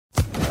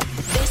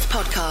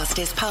podcast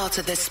is part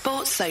of the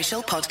Sports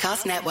Social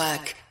Podcast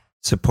Network.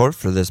 Support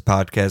for this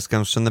podcast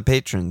comes from the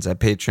patrons at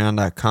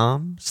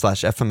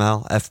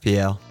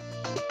patreon.com/FMLFPL.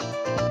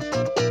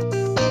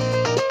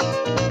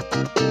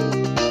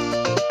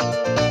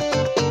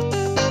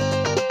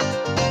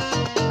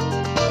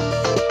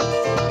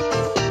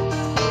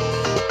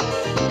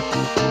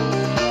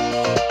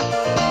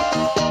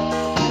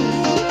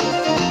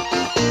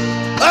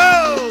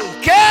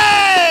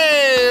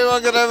 Okay!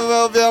 Welcome to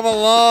FMLFPL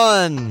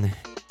Milan.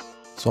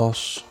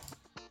 Sauce.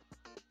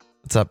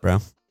 What's up, bro?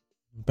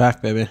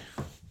 Back, baby.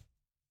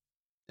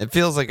 It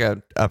feels like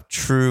a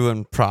true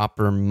and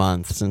proper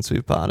month since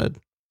we potted.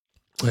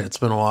 It's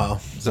been a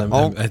while.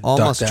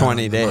 Almost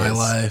 20 days. My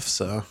life,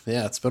 so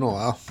yeah, it's been a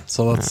while.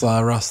 So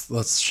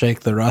let's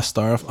shake the rust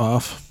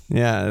off.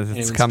 Yeah,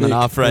 it's coming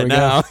off right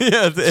now.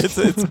 Yeah,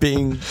 it's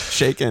being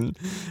shaken.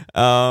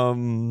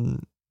 Yeah,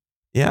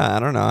 I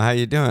don't know. How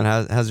you doing?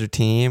 How's your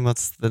team?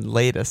 What's the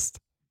latest?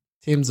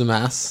 Team's a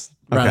mess.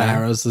 Red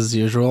arrows as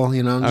usual.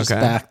 You know, I'm just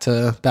back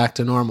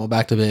to normal,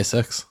 back to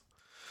basics.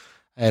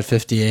 I had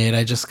 58.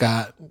 I just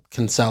got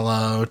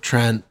Cancelo,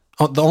 Trent.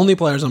 Oh, the only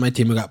players on my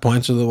team who got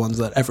points are the ones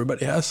that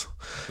everybody has.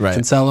 Right.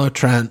 Cancelo,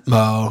 Trent,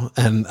 Mo,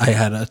 and I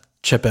had a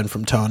chip in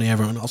from Tony.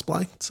 Everyone else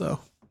blanked. So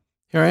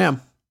here I am.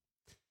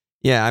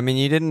 Yeah, I mean,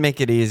 you didn't make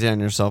it easy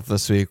on yourself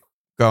this week,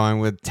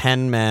 going with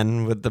 10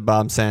 men with the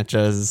Bob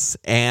Sanchez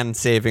and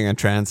saving a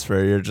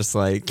transfer. You're just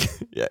like,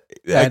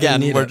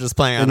 again, we're just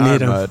playing on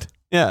hard mode.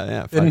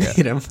 Yeah. Didn't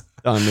need him.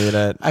 Don't need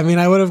it. I mean,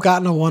 I would have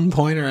gotten a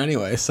 1-pointer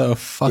anyway, so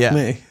fuck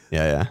me.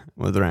 Yeah.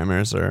 Well, the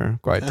Rammers are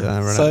quite...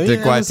 So,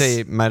 Did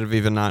Guaite might have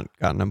even not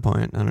gotten a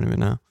point. I don't even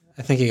know.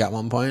 I think he got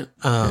 1 point.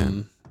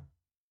 I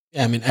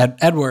mean,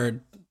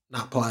 Edward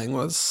not playing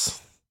was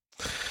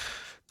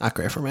not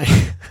great for me.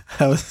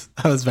 That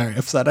was very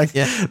upsetting.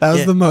 Yeah. That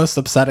was the most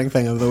upsetting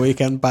thing of the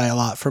weekend by a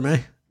lot for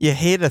me. You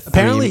hate a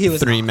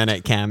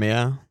three-minute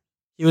cameo.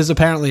 He was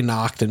apparently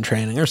knocked in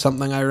training or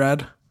something, I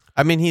read.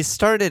 I mean, he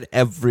started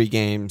every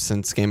game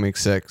since game week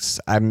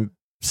 6. I'm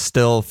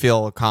still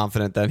feel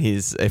confident that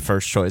he's a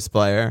first choice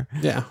player.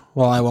 Yeah.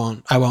 Well, I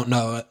won't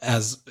know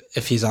as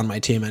if he's on my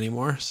team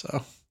anymore.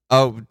 So.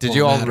 Oh, did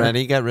you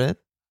already get rid?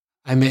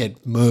 I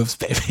made moves,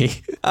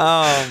 baby.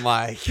 Oh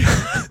my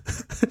God.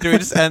 Do we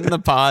just end the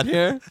pod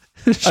here?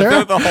 Sure.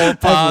 I thought the whole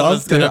pod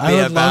was going to be about.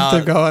 I would love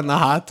to go in the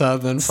hot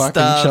tub and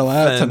fucking chill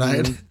out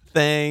tonight.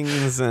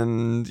 Things,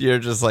 and you're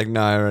just like,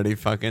 no, I already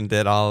fucking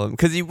did all of them.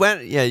 Because you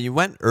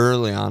went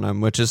early on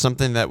them, which is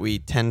something that we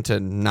tend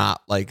to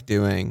not like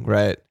doing,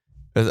 right?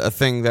 A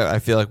thing that I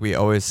feel like we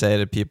always say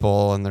to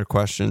people and their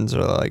questions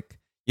are like,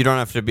 you don't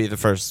have to be the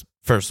first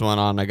one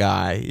on a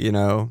guy, you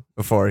know,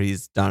 before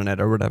he's done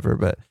it or whatever.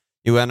 But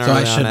you went early on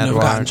Edouard. So I shouldn't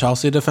have gotten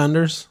Chelsea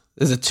defenders?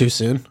 Is it too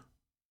soon?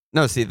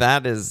 No, see,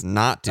 that is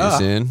not too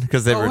soon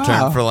because they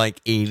returned for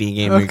like 80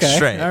 game weeks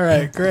straight. All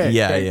right, great.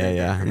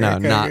 Yeah. No,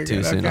 not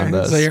too soon on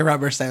those. So you're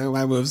rubber stamping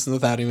my moves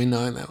without even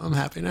knowing that. I'm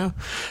happy now.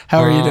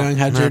 How are you doing?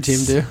 How'd your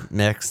team do?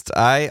 Mixed.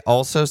 I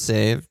also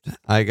saved.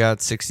 I got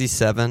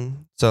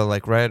 67. So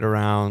like right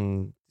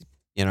around,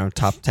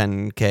 top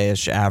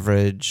 10K-ish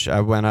average. I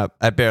went up.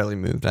 I barely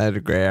moved. I had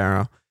a gray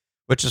arrow,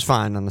 which is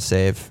fine on the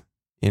save.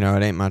 It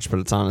ain't much, but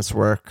it's honest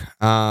work.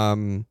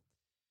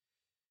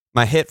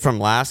 My hit from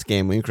last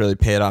game week really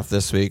paid off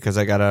this week because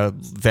I got a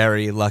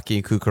very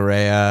lucky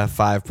Cucurella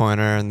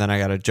 5-pointer, and then I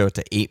got a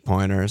Jota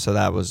 8-pointer, so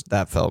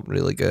that felt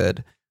really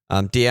good.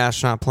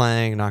 Diaz not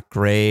playing, not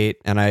great,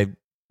 and I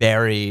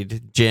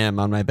buried Jim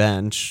on my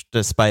bench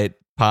despite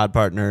pod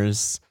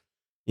partners,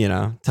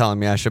 telling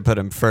me I should put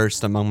him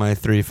first among my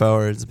 3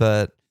 forwards,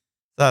 but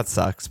that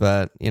sucks.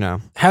 But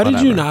how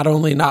did you not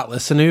only not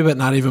listen to me, but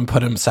not even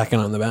put him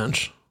second on the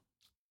bench?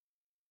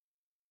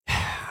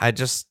 I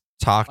just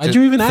talked. Why'd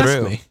you even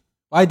ask me?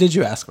 Why did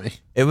you ask me?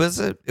 It was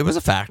a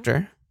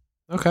factor.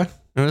 Okay.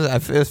 It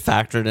was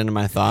factored into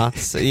my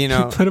thoughts. You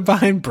put it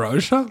behind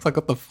Broja? Like,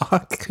 what the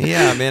fuck?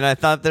 Yeah, I mean, I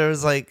thought there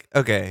was like,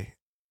 okay.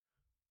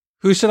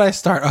 Who should I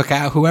start?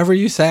 Okay, whoever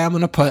you say I'm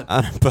going to put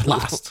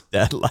last.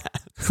 Dead last.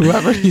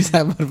 Whoever you say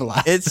I'm going to put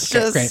last. It's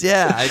just, great.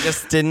 Yeah, I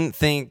just didn't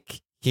think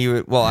he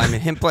would. Well, I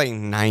mean, him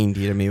playing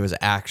 90 to me was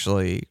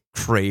actually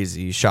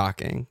crazy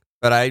shocking.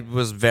 But I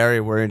was very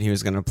worried he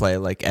was going to play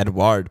like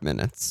Edouard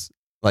minutes,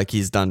 like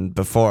he's done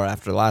before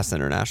after the last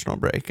international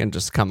break, and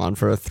just come on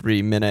for a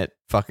 3-minute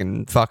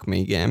fucking fuck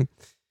me game.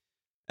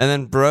 And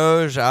then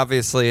Broja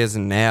obviously is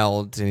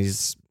nailed.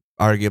 He's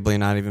arguably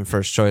not even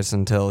first choice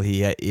until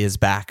he is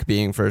back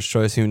being first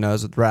choice. Who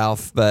knows with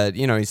Ralph? But,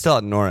 he's still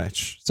at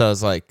Norwich. So I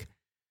was like,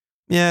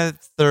 yeah,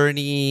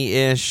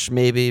 30-ish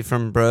maybe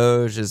from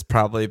Broja is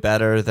probably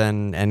better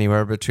than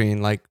anywhere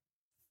between like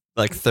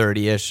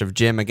 30-ish of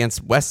Jim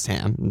against West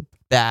Ham.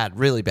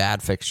 Really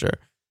bad fixture.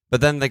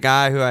 But then the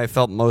guy who I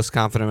felt most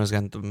confident was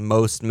getting the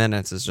most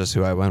minutes is just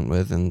who I went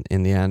with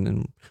in the end,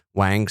 and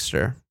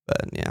Wangster.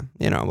 But yeah,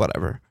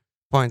 whatever.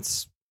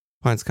 Points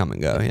come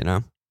and go,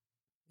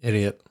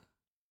 Idiot.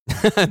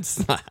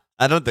 It's not,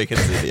 I don't think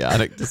it's an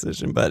idiotic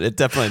decision, but it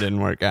definitely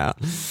didn't work out.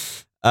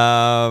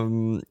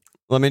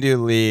 Let me do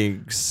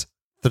leagues.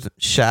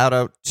 shout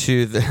out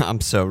to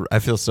the I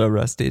feel so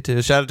rusty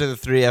too. Shout out to the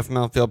 3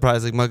 FML Field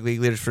Prize League Mug League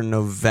leaders for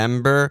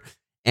November.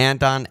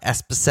 Anton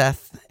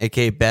Espeseth,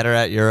 aka Better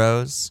at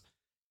Euros.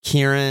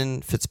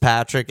 Kieran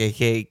Fitzpatrick,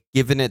 aka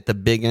Giving It the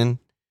Biggin.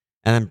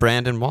 And then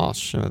Brandon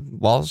Walsh, a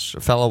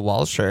fellow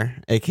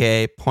Walsher,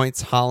 aka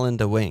Points Holland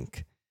a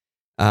Wink.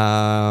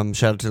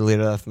 Shout out to the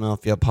leader of the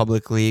FML Field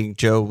Public League,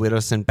 Joe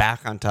Whittleson,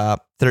 back on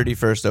top,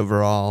 31st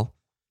overall.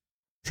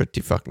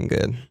 Pretty fucking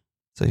good.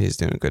 So he's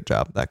doing a good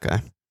job, that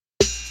guy.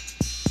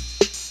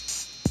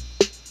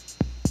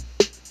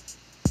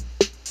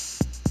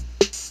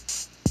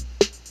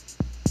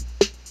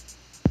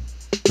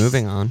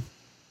 Moving on.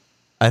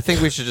 I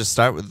think we should just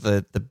start with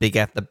the big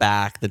at the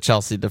back, the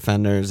Chelsea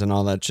defenders and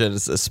all that shit,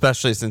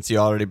 especially since you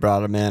already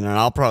brought them in. And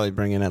I'll probably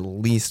bring in at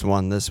least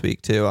one this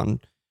week, too,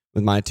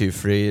 with my 2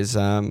 frees.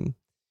 I mean,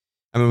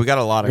 we got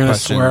a lot of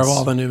questions. Swear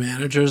all the new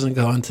managers and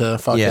go into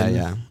fucking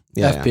FPL.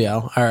 Yeah.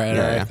 All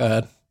right, go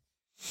ahead.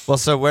 Well,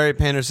 so Wary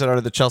Painter said,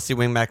 are the Chelsea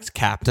wingbacks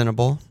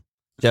captainable?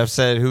 Jeff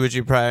said, who would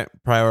you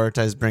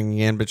prioritize bringing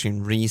in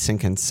between Reece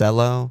and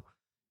Cancelo?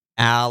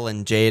 Al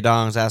and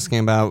J-Dong's asking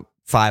about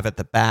 5 at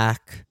the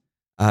back.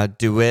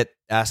 DeWitt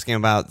asking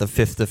about the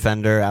 5th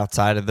defender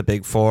outside of the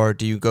big 4.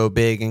 Do you go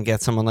big and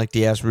get someone like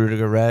Diaz,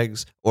 Rudiger,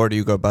 Regs? Or do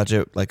you go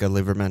budget like a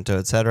Livermento,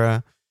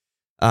 etc.?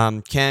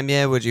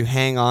 Camia, would you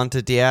hang on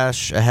to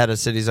Diaz ahead of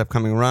City's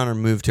upcoming run or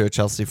move to a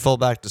Chelsea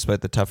fullback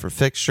despite the tougher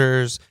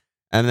fixtures?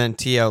 And then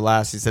T.O.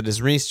 last, he said, is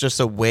Reece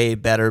just a way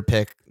better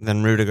pick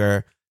than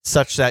Rudiger,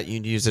 such that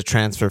you'd use a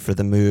transfer for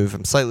the move?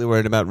 I'm slightly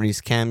worried about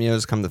Reece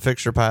cameos come the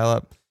fixture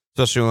pileup,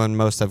 especially when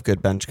most have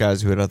good bench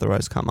guys who would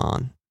otherwise come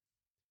on.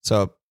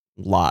 So,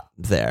 a lot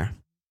there.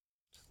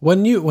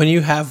 When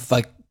you have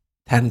like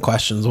 10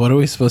 questions, what are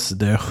we supposed to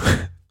do?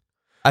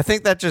 I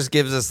think that just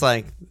gives us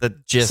like the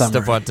gist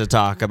of what to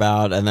talk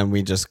about, and then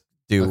we just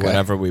do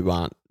whatever we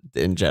want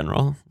in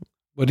general.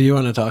 What do you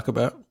want to talk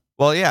about?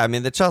 Well, yeah, I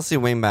mean, the Chelsea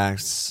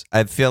wingbacks,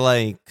 I feel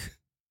like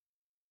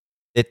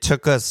it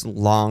took us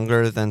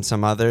longer than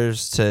some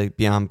others to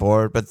be on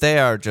board, but they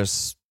are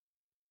just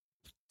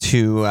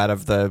 2 out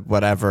of the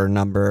whatever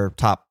number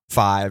top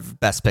 5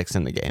 best picks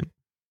in the game.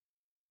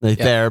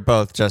 They're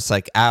both just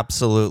like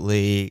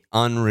absolutely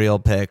unreal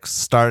picks.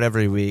 Start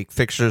every week.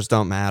 Fixtures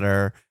don't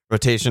matter.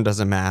 Rotation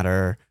doesn't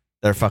matter.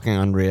 They're fucking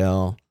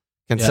unreal.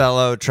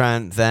 Cancelo,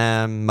 Trent,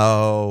 them,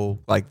 Mo,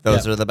 like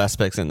those are the best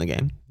picks in the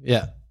game.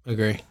 Yeah,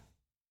 agree.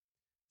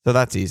 So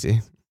that's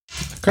easy.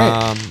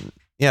 Great.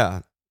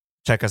 Yeah.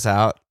 Check us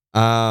out.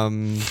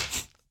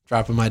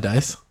 Dropping my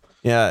dice.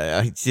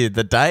 Yeah, I see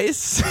the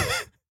dice.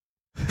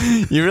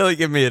 You really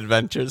give me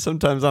adventures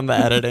sometimes on the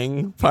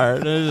editing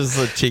part. It's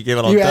just a cheeky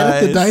little dice. You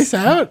edit the dice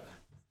out?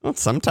 Well,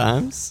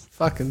 sometimes.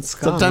 Fucking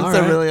scum. Sometimes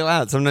they're really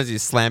loud. Sometimes you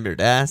slam your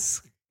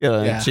desk.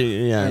 Right.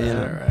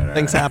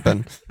 Things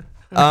happen.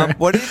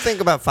 What do you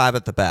think about 5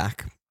 at the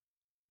back?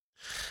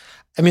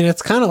 I mean,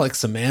 it's kind of like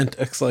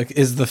semantics. Like,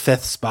 is the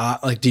 5th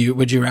spot like?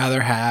 Would you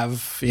rather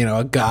have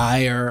a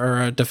guy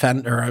or a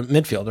defender or a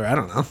midfielder? I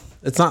don't know.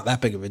 It's not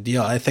that big of a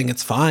deal. I think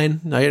it's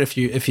fine, right? If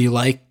you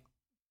like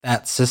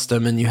that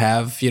system and you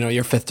have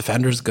your 5th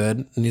defender's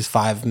good and he's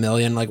 5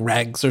 million like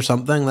Regs or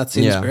something, that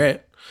seems great.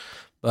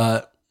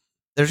 But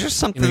there's just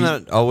something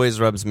that always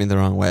rubs me the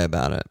wrong way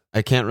about it.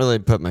 I can't really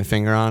put my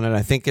finger on it.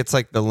 I think it's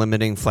like the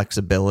limiting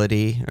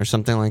flexibility or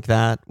something like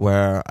that,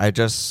 where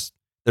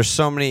there's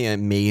so many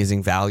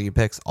amazing value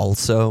picks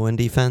also in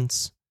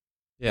defense.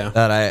 Yeah.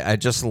 That I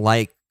just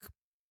like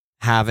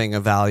having a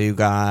value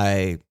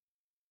guy,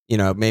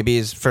 maybe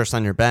he's first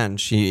on your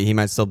bench. He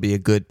might still be a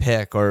good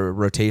pick or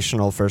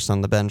rotational first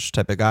on the bench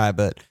type of guy,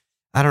 but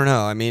I don't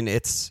know. I mean,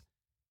 it's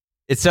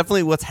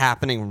definitely what's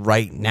happening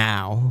right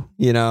now,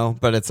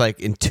 but it's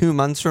like in 2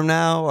 months from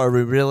now, are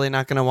we really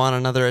not going to want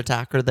another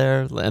attacker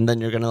there? And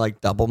then you're going to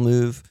like double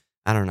move.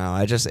 I don't know.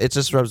 It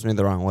just rubs me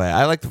the wrong way.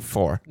 I like the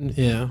 4.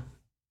 Yeah.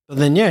 But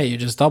then, you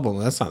just double.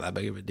 That's not that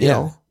big of a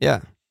deal.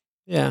 Yeah.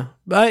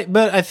 But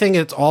I think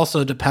it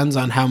also depends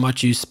on how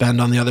much you spend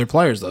on the other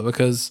players, though,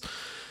 because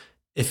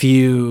if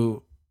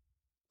you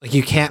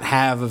can't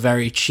have a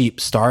very cheap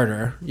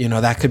starter,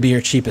 that could be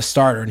your cheapest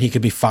starter, and he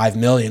could be 5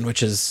 million,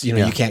 which is, you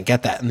can't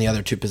get that in the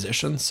other 2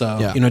 positions.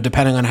 So,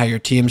 depending on how your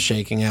team's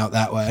shaking out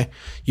that way,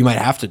 you might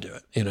have to do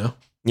it,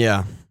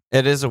 Yeah.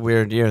 It is a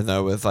weird year,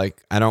 though, with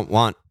like, I don't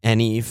want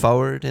any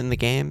forward in the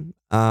game.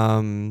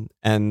 And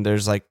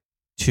there's like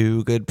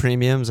 2 good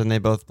premiums and they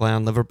both play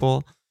on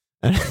Liverpool.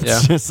 And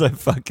it's just a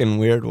fucking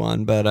weird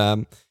one. But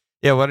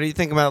what do you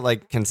think about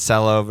like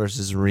Cancelo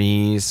versus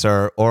Reece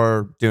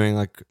or doing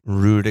like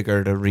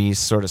Rudiger to Reece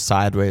sort of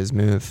sideways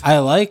move? I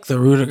like the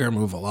Rudiger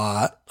move a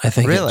lot. I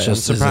think really? It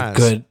just is a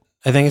good.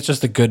 I think it's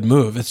just a good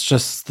move. It's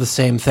just the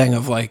same thing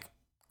of like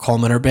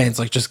Coleman or Baines,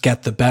 like just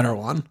get the better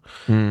one.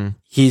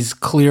 Rudiger's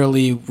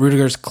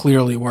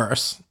clearly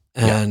worse,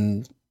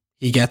 and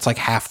he gets like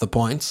half the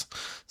points.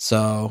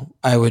 So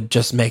I would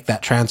just make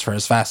that transfer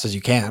as fast as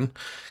you can,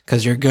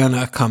 because you're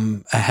gonna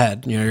come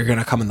ahead. You're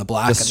gonna come in the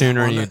black. The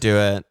sooner you do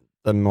it,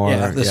 the more.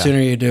 The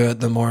sooner you do it,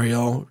 the more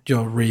you'll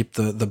reap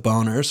the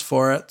boners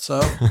for it. So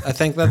I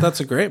think that's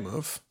a great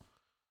move.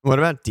 What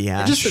about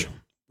Diash?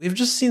 We've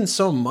just seen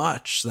so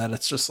much that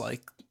it's just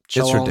like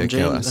Chilwell and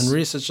James and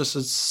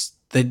Reese.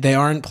 They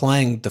aren't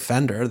playing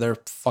defender. They're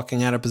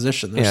fucking out of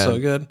position. They're so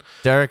good.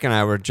 Derek and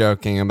I were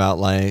joking about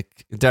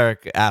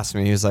Derek asked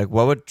me, he was like,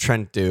 what would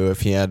Trent do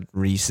if he had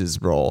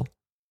Reese's role?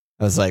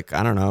 I was like,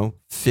 I don't know,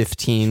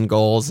 15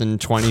 goals and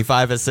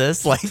 25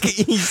 assists. Like,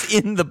 he's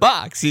in the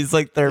box. He's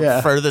like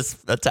their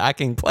furthest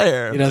attacking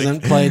player. He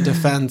doesn't play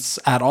defense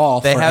at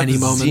all for any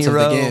moments of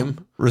the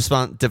game.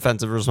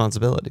 Defensive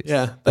responsibilities.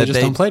 Yeah, they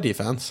don't play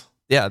defense.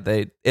 Yeah,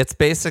 it's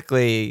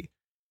basically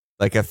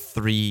like a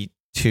 3-2-4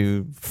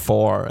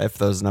 if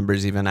those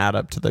numbers even add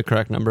up to the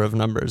correct number of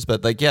numbers.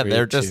 But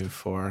they're just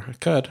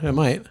 3-2-4. It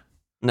might.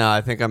 No,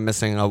 I think I'm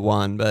missing a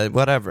 1, but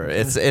whatever.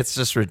 It's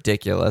just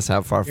ridiculous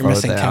how far forward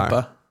they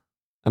are.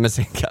 I'm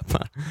missing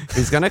Kepa.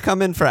 He's gonna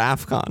come in for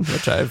AFCON,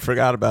 which I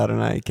forgot about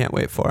and I can't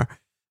wait for.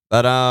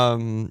 But I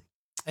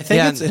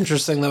think it's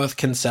interesting though with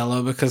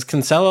Cancelo, because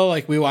Cancelo,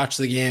 like, we watched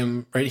the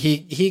game, right?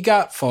 He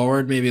got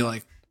forward maybe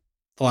like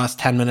the last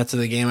 10 minutes of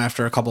the game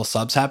after a couple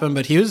subs happened,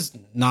 but he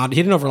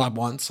didn't overlap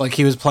once. Like,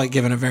 he was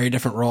given a very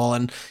different role,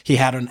 and he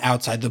had an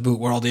outside the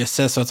boot worldy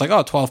assist. So it's like,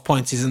 12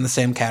 points. He's in the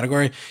same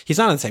category. He's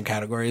not in the same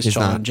category as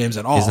Chilwell and James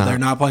at all. They're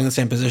not playing the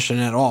same position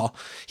at all.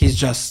 He's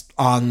just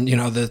on,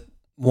 the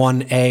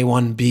 1A,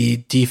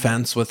 1B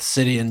defense with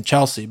City and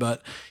Chelsea,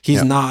 but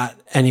he's not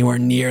anywhere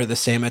near the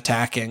same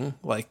attacking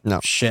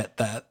shit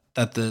that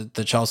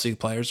the Chelsea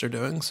players are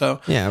doing. So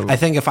I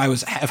think if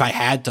I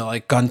had to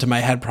like gun to my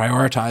head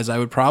prioritize, I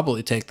would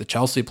probably take the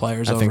Chelsea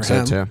players over him.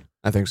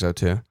 I think so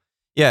too.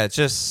 Yeah, it's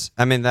just,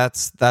 I mean,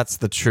 that's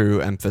the true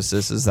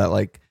emphasis, is that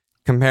like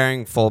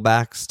comparing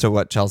fullbacks to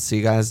what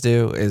Chelsea guys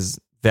do is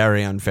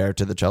very unfair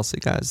to the Chelsea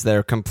guys.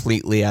 They're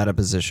completely out of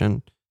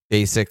position,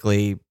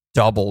 basically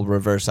double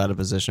reverse out of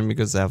position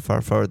because of how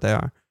far forward they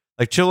are.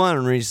 Like, Chilwell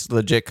and Reece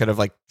legit could have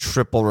like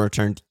triple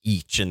returned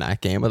each in that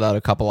game without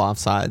a couple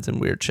offsides and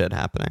weird shit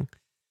happening.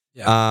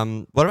 Yeah.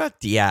 What about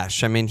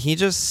Diash? I mean, he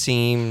just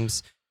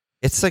seems,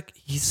 it's like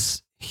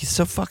he's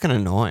so fucking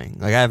annoying.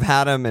 Like, I've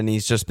had him and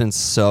he's just been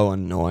so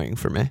annoying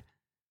for me.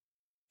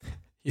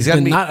 He's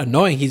been not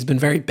annoying. He's been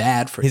very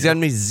bad for you. He's got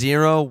me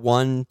 0,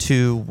 1,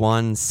 2,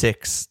 1,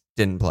 6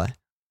 didn't play.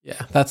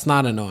 Yeah, that's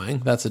not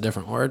annoying. That's a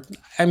different word.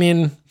 I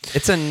mean,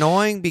 it's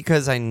annoying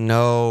because I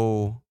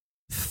know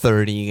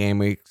 30 game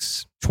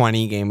weeks,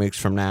 20 game weeks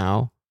from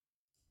now,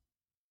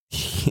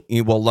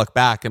 he will look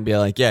back and be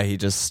like, yeah, he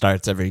just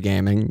starts every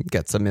game and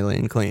gets a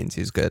million cleans.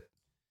 He's good.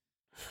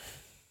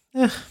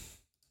 I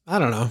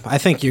don't know. I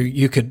think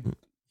you could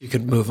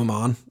move him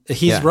on.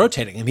 He's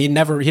rotating him. He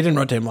didn't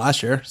rotate him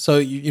last year. So,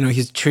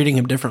 he's treating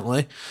him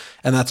differently.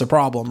 And that's a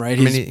problem, right?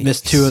 He's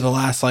missed 2 of the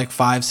last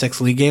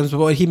 5-6 league games.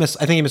 But I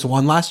think he missed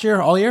 1 last year,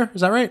 all year.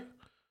 Is that right?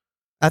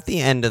 At the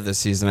end of the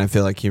season, I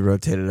feel like he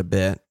rotated a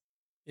bit.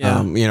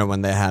 Yeah.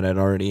 When they had it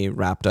already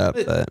wrapped up.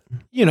 But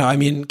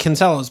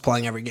Cancelo is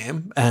playing every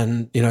game.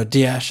 And,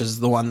 Diash is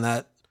the one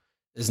that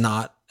is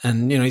not.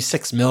 And, he's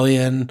 6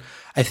 million.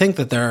 I think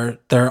that there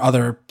are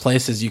other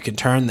places you can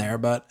turn there.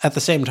 But at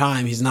the same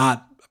time, he's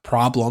not a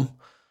problem.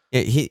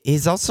 Yeah,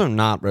 he's also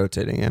not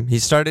rotating him. He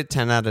started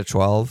 10 out of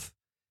 12.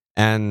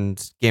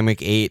 And game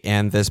week 8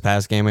 and this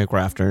past game week were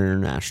after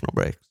international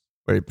breaks,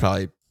 where he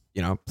probably,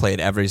 played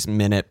every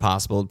minute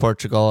possible in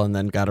Portugal and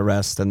then got a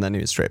rest and then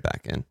he was straight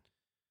back in.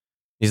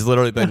 He's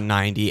literally been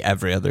 90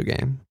 every other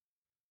game.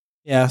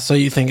 Yeah, so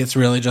you think it's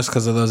really just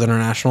because of those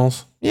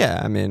internationals? Yeah,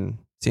 I mean,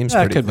 seems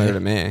pretty clear to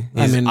me.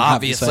 He's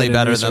obviously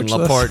better than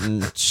Laporte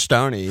and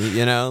Stoney,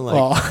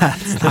 Well,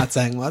 that's not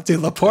saying much.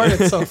 Dude, Laporte,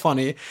 it's so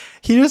funny.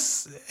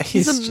 He's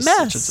a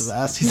mess. Such a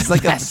mess. He's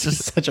like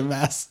just such a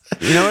mess.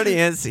 You know what he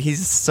is?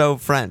 He's so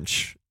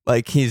French.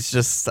 Like, he's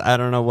just, I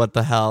don't know what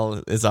the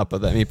hell is up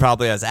with him. He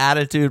probably has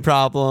attitude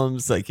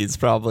problems. Like, he's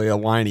probably a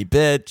whiny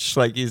bitch.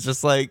 Like, he's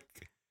just like,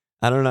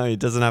 I don't know. He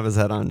doesn't have his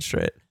head on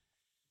straight.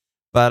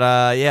 But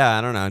I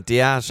don't know.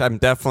 Diash, I'm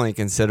definitely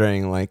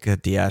considering like a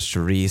Diash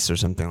to Reese or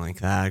something like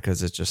that,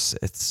 because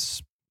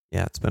it's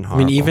been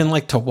hard. I mean, even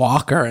like to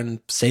Walker and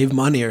save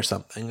money or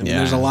something. I mean,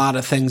 there's a lot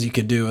of things you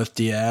could do with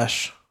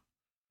Diash.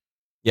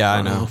 Yeah,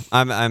 I know.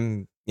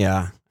 I'm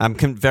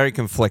very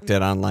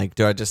conflicted on like,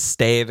 do I just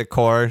stay the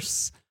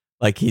course?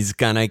 Like, he's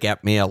gonna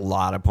get me a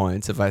lot of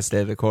points if I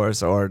stay the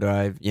course, or do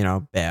I,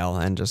 bail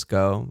and just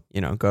go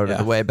to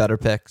the way better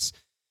picks?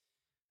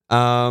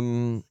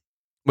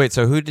 Wait,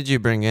 so who did you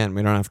bring in?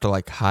 We don't have to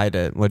like hide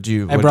it. I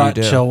brought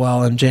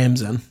Chilwell and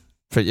James in.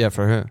 For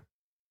who?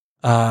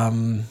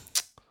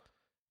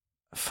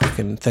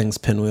 Fucking things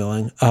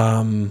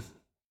pinwheeling.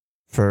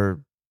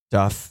 For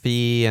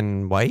Duffy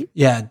and White?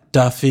 Yeah,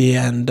 Duffy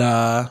and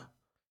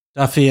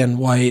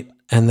White,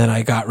 and then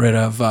I got rid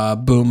of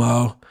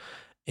Bumo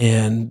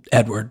and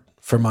Edward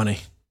for money.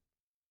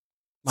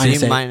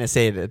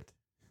 -8'd.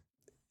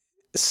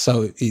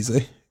 So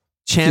easy.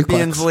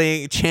 Champions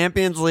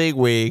League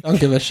week. Don't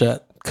give a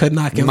shit. Could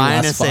not give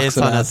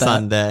 -8 on a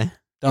Sunday.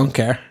 Don't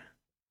care.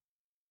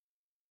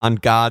 On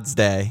God's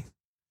day.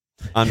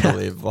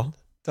 Unbelievable.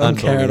 Don't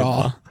care at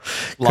all.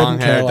 Long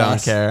hair, don't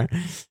care.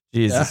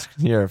 Jesus,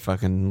 you're a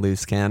fucking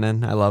loose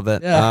cannon. I love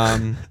it.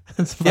 Yeah.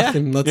 Let's do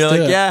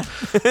it. Yeah.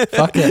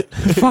 Fuck it.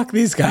 Fuck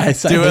these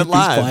guys. Do it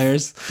live. These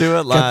players. Do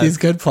it live. Get these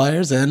good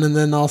players in, and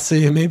then I'll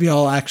see. Maybe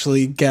I'll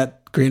actually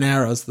get green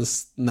arrows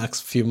this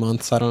next few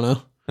months. I don't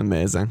know.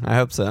 Amazing. I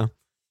hope so.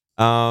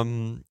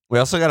 We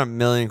also got a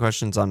million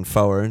questions on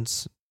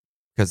forwards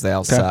because they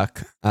all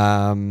suck.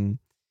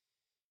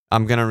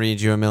 I'm going to read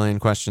you a million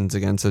questions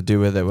again, so do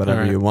with it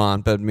whatever you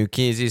want. But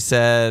Muchizi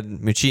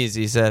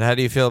said, how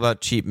do you feel about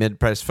cheap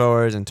mid-price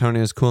forwards?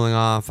 Antonio's cooling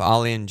off.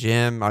 Ollie and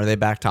Jim, are they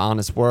back to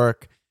honest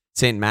work?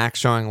 St. Max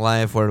showing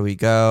life. Where do we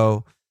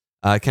go?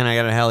 Can I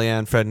get a hell yeah?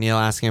 And Fred Neal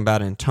asking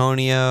about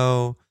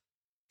Antonio.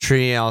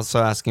 Tree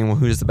also asking, well,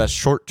 who's the best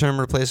short-term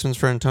replacements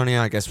for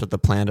Antonio? I guess with the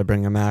plan to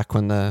bring him back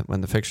when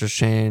the fixtures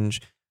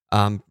change.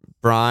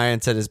 Brian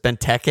said, is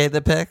Benteke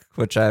the pick?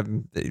 Which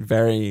I'm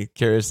very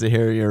curious to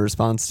hear your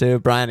response to.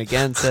 Brian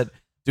again said,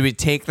 do we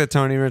take the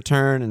Tony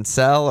return and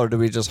sell, or do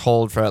we just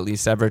hold for at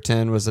least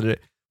Everton? Was it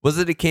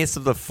a case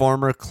of the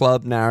former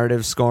club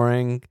narrative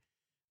scoring,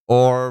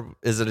 or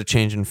is it a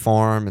change in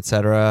form,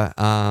 etc.?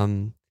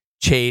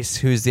 Chase,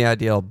 who's the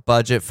ideal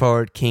budget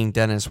forward? King,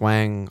 Dennis,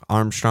 Wang,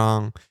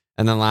 Armstrong.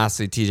 And then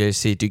lastly,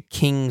 TJC, do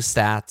King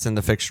stats in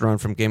the fixture run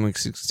from game week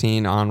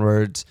 16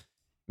 onwards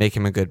make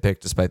him a good pick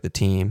despite the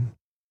team?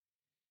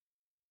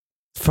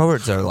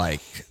 Forwards are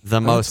like the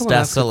most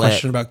desolate.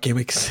 Question about game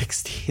week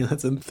 16.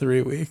 That's in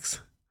 3 weeks.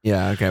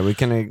 Yeah, okay, we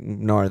can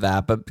ignore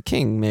that. But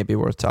King may be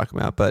worth talking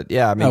about. But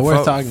yeah, I mean,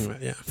 worth talking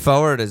about. Yeah,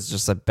 forward is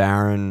just a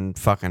barren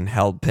fucking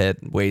hell pit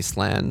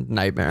wasteland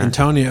nightmare.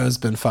 Antonio has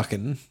been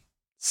fucking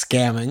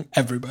scamming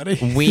everybody.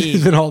 We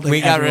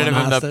got rid of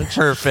him the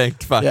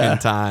perfect fucking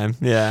time.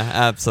 Yeah,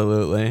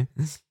 absolutely.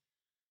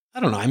 I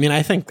don't know. I mean,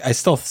 I think I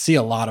still see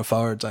a lot of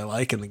forwards I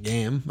like in the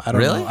game. I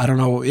don't really? know. I don't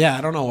know. Yeah,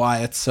 I don't know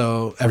why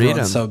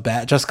everyone's so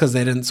bad. Just because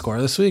they didn't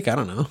score this week? I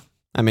don't know.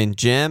 I mean,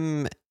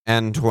 Jim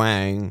and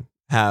Wang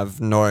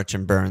have Norwich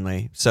and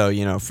Burnley.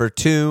 So,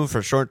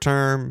 for short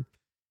term.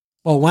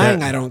 Well,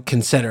 Wang I don't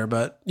consider,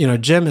 but,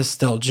 Jim is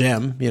still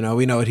Jim. We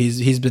know what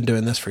he's been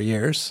doing this for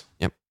years.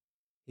 Yep.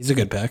 He's a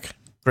good pick.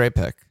 Great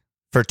pick.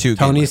 For 2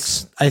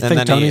 games. I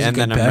think Tony's a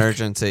good pick.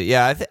 Emergency.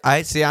 Yeah,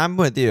 I see. I'm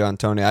with you on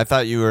Tony. I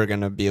thought you were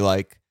going to be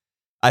like,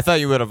 I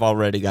thought you would have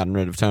already gotten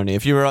rid of Tony.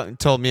 If you were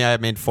told me I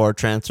made 4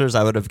 transfers,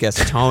 I would have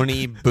guessed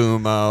Tony,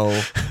 Boomo,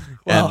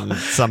 and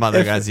some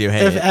other guys you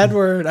hate. If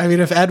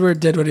Edward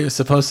did what he was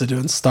supposed to do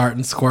and start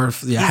and score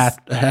a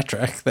hat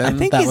trick, then I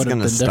think that he's would have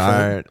been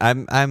start.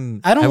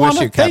 different. I wish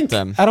you kept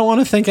him. I don't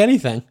want to think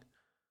anything.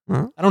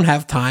 Huh? I don't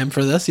have time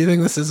for this. You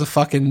think this is a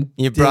fucking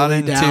you brought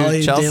in 2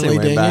 Chelsea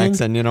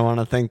wingbacks and you don't want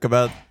to think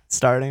about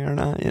starting or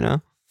not?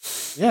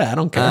 Yeah, I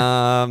don't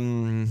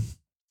care.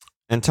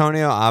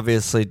 Antonio,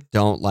 obviously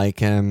don't like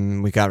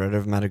him. We got rid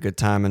of him at a good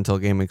time until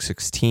game week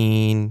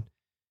 16.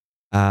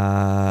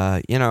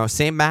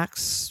 St.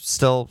 Max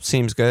still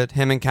seems good.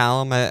 Him and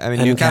Callum. I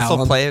mean,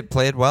 Newcastle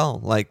played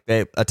well. Like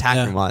they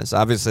attacking wise.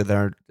 Obviously,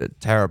 they're a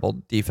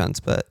terrible defense,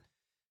 but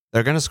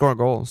they're going to score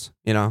goals.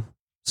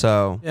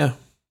 So yeah,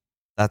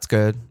 that's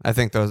good. I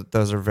think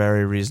those are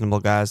very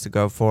reasonable guys to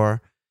go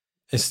for.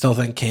 I still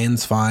think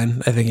Kane's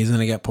fine. I think he's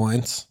going to get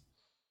points.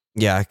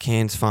 Yeah,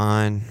 Kane's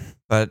fine,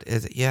 but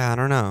I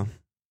don't know.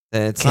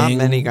 It's not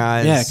many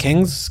guys. Yeah,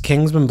 King's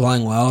been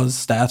playing well. His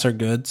stats are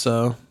good,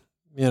 so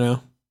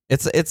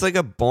it's like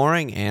a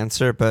boring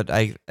answer, but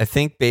I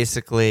think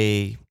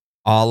basically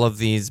all of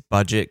these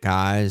budget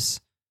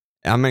guys,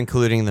 I'm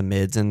including the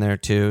mids in there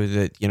too.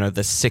 That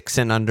the 6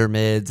 and under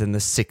mids and the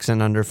 6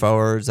 and under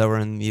forwards that were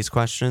in these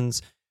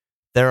questions,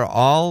 they're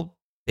all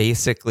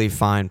basically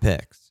fine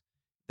picks.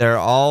 They're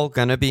all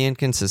gonna be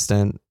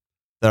inconsistent.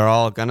 They're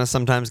all gonna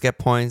sometimes get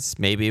points,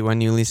 maybe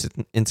when you least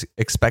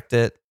expect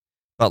it.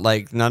 But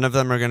like none of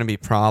them are going to be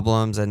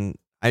problems, and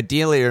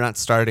ideally you're not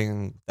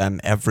starting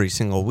them every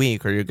single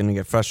week, or you're going to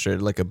get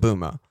frustrated like a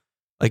Boomo.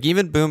 Like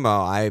even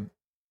Boomo,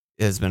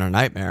 has been a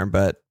nightmare,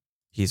 but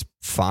he's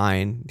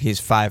fine.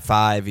 He's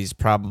 5'5". He's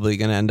probably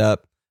going to end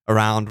up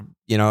around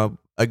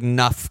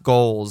enough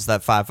goals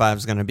that 5'5"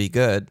 is going to be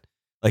good.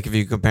 Like if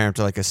you compare him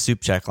to like a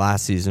soup check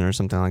last season or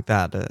something like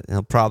that,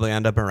 he'll probably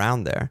end up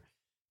around there.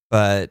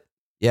 But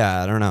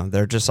yeah, I don't know.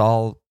 They're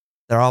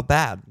all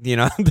bad.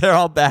 They're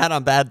all bad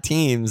on bad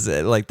teams.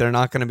 Like they're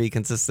not going to be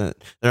consistent.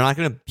 They're not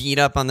going to beat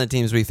up on the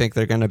teams we think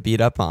they're going to beat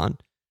up on.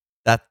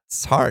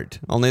 That's hard.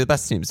 Only the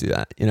best teams do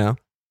that, Yeah.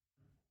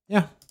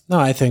 No,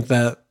 I think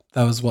that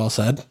was well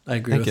said. I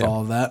agree with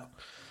all of that.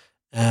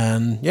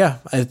 And yeah,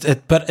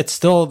 but it's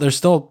still, there's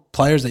still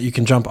players that you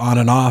can jump on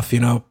and off,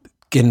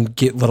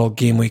 get little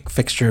game week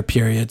fixture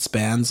period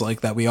spans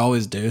like that we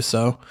always do.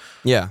 So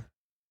yeah,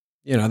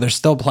 there's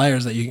still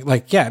players that you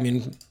like. Yeah. I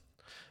mean,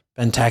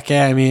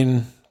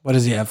 Benteke, what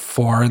does he have?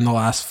 4 in the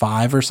last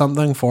 5 or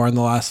something? 4 in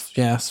the last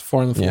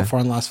 4 in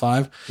the last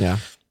 5. Yeah.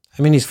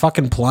 He's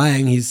fucking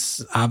playing.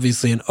 He's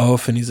obviously an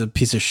oaf and he's a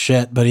piece of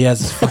shit, but he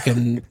has his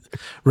fucking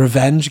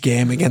revenge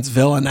game against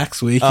Villa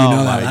next week.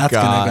 That's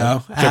going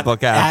to go. Triple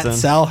captain. At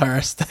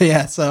Selhurst.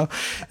 Yeah, so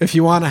if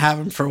you want to have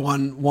him for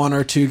one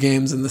or 2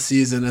 games in the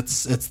season,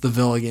 it's the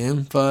Villa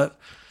game. But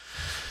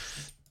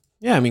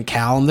Yeah, I mean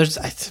Callum.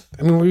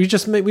 We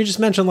just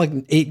mentioned like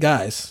 8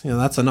 guys.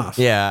 That's enough.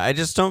 Yeah, I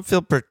just don't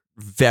feel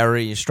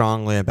very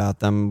strongly about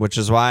them, which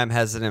is why I'm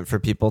hesitant for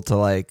people to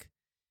like.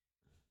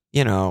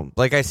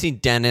 Like I see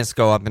Dennis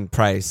go up in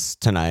price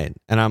tonight,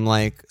 and I'm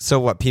like, so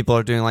what? People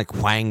are doing like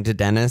Wang to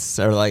Dennis,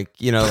 or like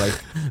like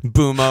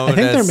Bumo. I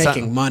think they're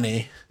making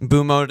money.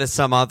 Bumo to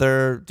some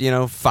other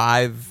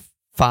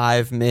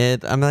 5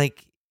 mid. I'm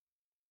like,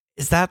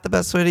 is that the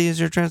best way to use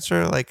your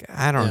transfer? Like,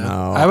 I don't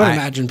know. I would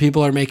imagine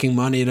people are making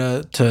money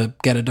to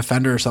get a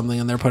defender or something,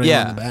 and they're putting it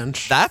on the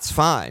bench. That's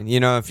fine.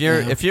 If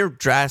you're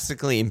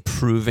drastically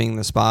improving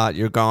the spot,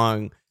 you're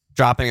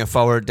dropping a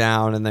forward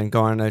down and then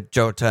going to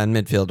Jota and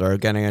midfielder or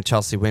getting a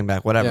Chelsea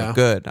wingback, whatever. Yeah.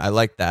 Good. I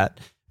like that.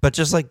 But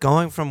just like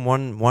going from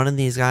one of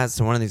these guys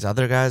to one of these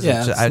other guys,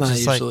 it's not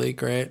usually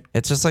great.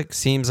 It just like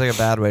seems like a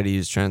bad way to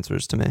use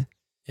transfers to me.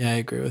 Yeah, I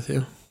agree with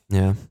you.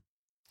 Yeah.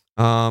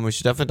 We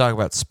should definitely talk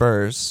about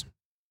Spurs.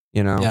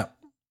 Yeah.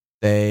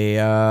 They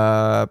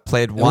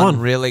played one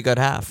really good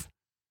half.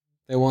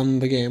 They won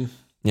the game.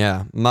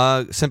 Yeah.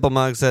 Simple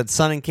Mug said,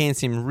 Son and Kane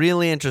seem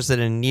really interested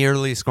in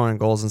nearly scoring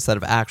goals instead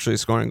of actually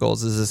scoring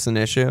goals. Is this an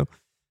issue?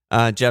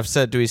 Jeff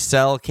said, do we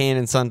sell Kane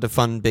and Son to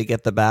fund big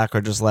at the back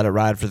or just let it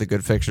ride for the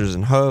good fixtures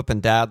and hope?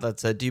 And Dadlet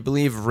said, do you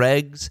believe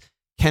Regs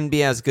can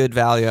be as good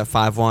value at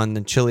 5-1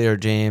 than Chile or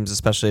James,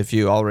 especially if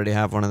you already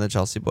have one of the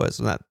Chelsea boys?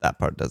 So that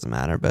part doesn't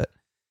matter. But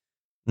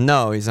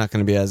no, he's not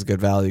going to be as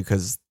good value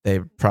because they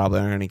probably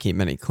aren't going to keep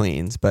many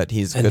cleans, but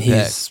he's a good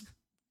pick.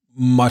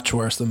 Much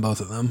worse than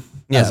both of them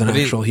as an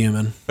actual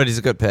human. But he's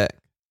a good pick.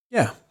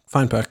 Yeah,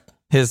 fine pick.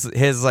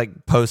 His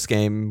like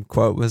post-game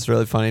quote was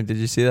really funny. Did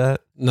you see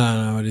that?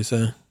 No, what did he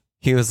say?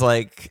 He was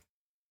like,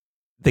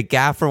 the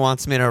gaffer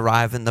wants me to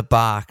arrive in the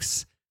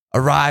box.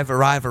 Arrive,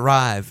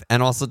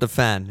 and also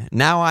defend.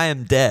 Now I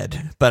am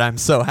dead, but I'm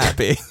so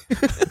happy.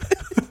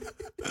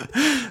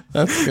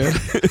 That's good.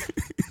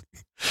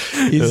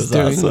 He's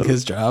doing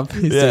his job.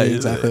 He's doing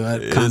exactly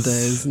what Conte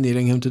is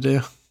needing him to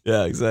do.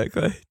 Yeah,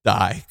 exactly.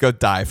 Go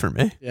die for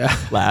me. Yeah.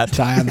 Lad.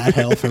 Die on that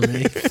hill for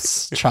me,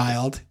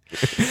 child.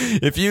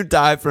 If you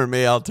die for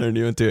me, I'll turn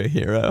you into a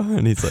hero.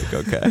 And he's like,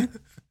 okay,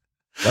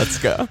 let's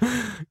go.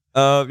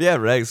 Yeah,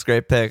 Regs,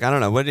 great pick. I don't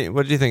know. What do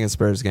you think of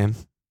Spurs game?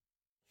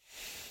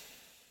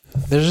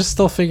 They're just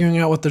still figuring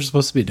out what they're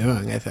supposed to be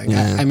doing, I think.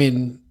 Yeah. I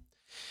mean,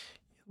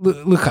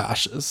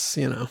 Lukasz is,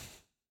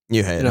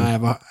 You hate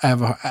him.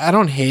 I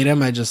don't hate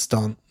him. I just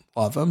don't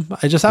love him.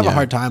 I just have a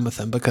hard time with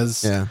him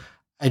because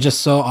I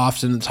just so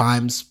often at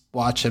times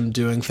watch him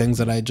doing things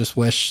that I just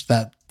wish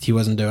that he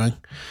wasn't doing.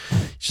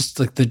 Just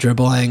like the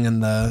dribbling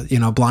and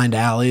the, blind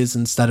alleys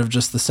instead of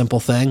just the simple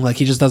thing. Like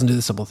he just doesn't do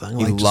the simple thing.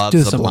 He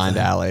loves the blind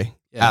alley.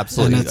 Yeah.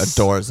 Absolutely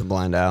adores the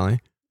blind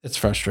alley. It's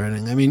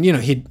frustrating. I mean,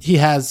 he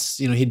has,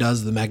 he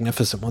does the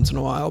magnificent once in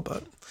a while,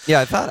 but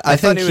yeah, I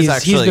thought he was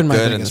actually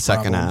good in the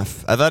second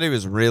half. I thought he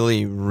was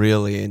really,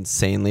 really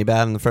insanely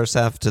bad in the first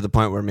half to the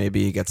point where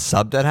maybe he gets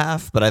subbed at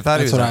half. But I thought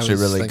he was actually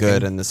really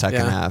good in the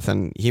second half,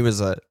 and he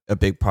was a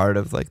big part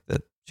of like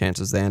the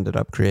chances they ended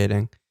up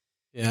creating.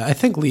 Yeah, I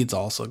think Leeds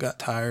also got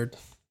tired.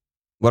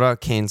 What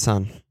about Kane's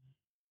son?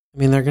 I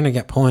mean, they're going to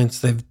get points.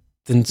 They've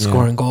been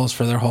scoring goals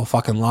for their whole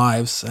fucking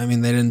lives. I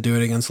mean, they didn't do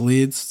it against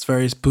Leeds. It's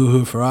very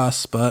boohoo for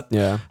us, but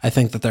I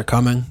think that they're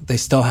coming. They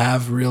still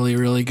have really,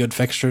 really good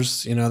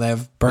fixtures. They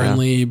have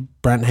Burnley,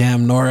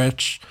 Brentford,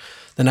 Norwich,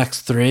 the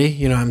next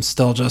 3. I'm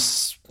still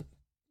just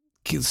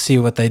see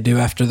what they do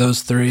after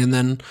those 3. And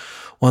then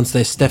once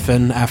they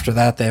stiffen after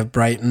that, they have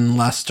Brighton,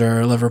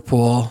 Leicester,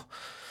 Liverpool.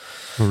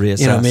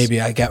 Reassess. Maybe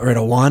I get rid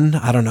of 1.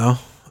 I don't know.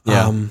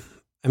 Yeah.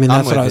 I mean,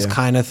 that's what I was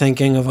kind of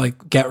thinking of,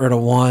 like, get rid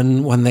of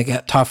 1 when they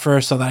get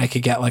tougher so that I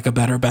could get, like, a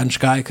better bench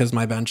guy because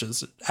my bench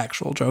is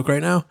actual joke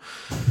right now.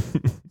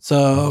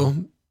 So,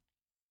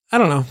 I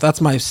don't know.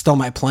 That's still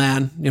my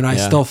plan. I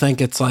still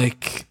think it's,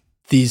 like,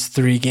 these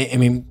 3 games. I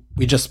mean,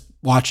 we just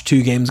watched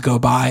 2 games go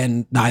by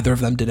and neither of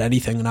them did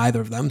anything in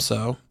either of them,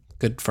 so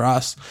good for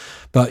us.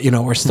 But,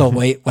 we're still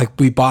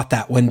we bought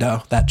that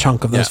window, that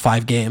chunk of those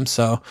 5 games.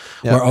 So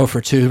we're 0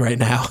 for 2 right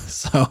now.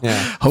 So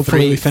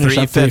hopefully we finish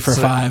up 3 for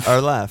 5.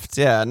 Are left.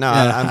 Yeah, no,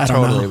 I'm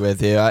totally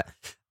with you.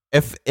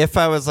 If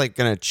I was like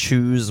going to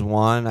choose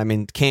one, I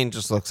mean, Kane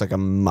just looks like a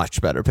much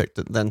better pick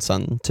than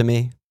Son to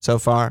me so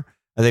far.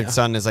 I think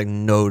Son is like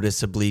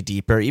noticeably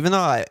deeper, even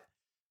though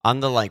on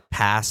the like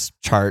pass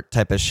chart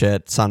type of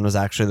shit, Son was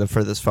actually the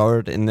furthest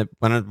forward.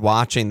 When I was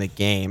watching the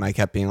game, I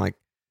kept being like,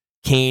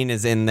 Kane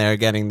is in there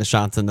getting the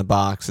shots in the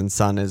box, and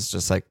Son is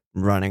just like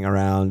running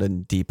around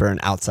and deeper and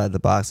outside the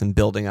box and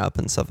building up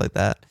and stuff like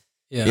that.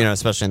 Yeah.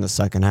 Especially in the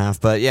second half.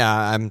 But yeah,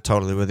 I'm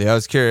totally with you. I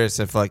was curious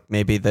if like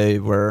maybe they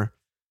were,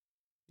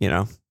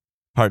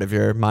 part of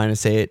your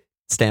 -8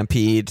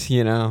 stampede,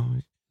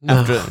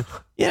 after.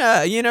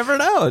 Yeah, you never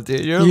know,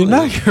 dude.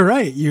 You're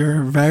right.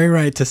 You're very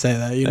right to say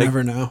that. You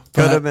never know.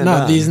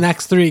 But these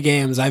next 3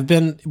 games,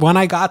 when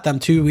I got them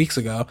 2 weeks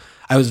ago,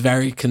 I was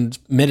very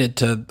committed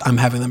to I'm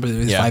having them for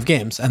these 5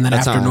 games. And then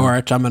after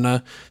Norwich, I'm going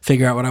to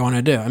figure out what I want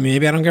to do. I mean,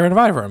 maybe I don't get rid of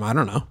either of them. I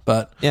don't know.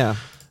 But yeah.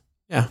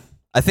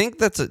 I think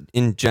that's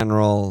in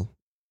general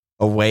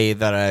a way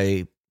that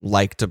I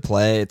like to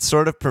play. It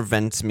sort of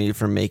prevents me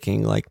from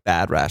making like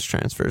bad rash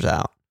transfers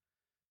out.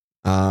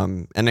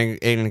 And an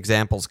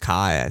example's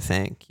Kai, I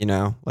think,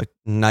 like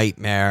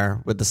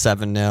nightmare with the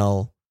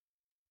 7-0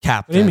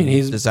 captain. What do you mean?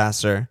 He's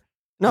disaster.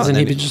 No, hasn't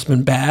he just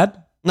been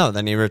bad? No,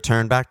 then he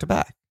returned back to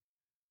back.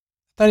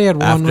 I thought he had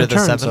one After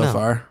return the 7-0. so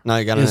far. No,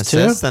 he got an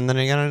assist and then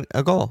he got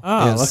a goal.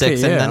 Oh, he had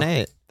 6 and then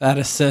 8. That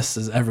assist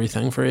is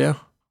everything for you.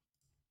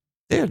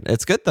 Dude,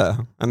 it's good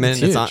though. I mean,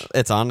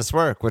 it's honest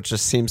work, which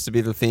just seems to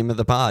be the theme of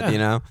the pod,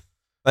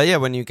 But yeah,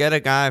 when you get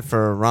a guy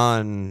for a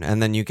run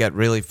and then you get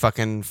really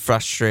fucking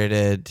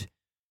frustrated,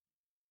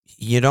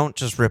 you don't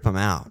just rip him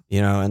out,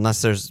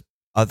 unless there's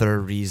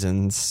other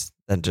reasons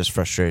than just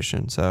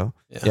frustration. So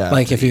yeah.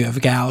 Like if you have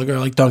Gallagher,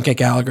 like don't get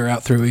Gallagher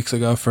out 3 weeks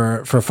ago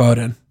for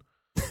Foden.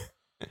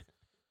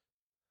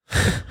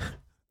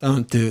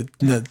 Don't do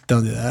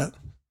that.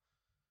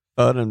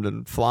 Foden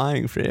been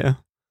flying for you.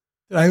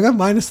 I got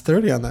minus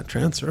 30 on that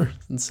transfer.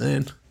 It's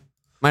insane.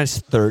 Minus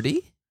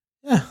 30?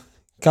 Yeah.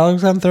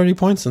 Gallagher's gotten 30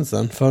 points since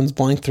then. Foden's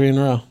blanked 3 in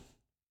a row.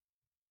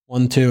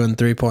 1, 2, and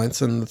 3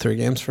 points in the 3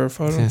 games for a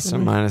Foden. Yeah, so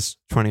minus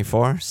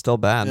 24. Still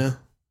bad. Yeah.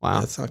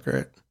 Wow. That's not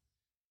great.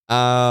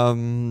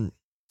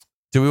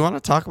 Do we want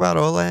to talk about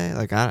Ole?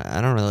 Like, I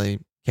don't really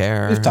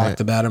care. We've talked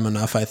about him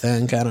enough, I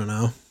think. I don't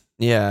know.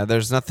 Yeah,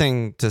 there's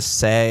nothing to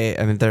say.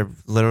 I mean, they're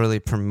literally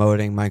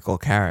promoting Michael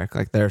Carrick.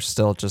 Like, they're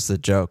still just a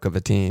joke of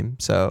a team.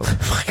 So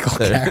Michael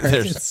Carrick.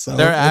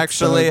 They're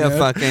actually a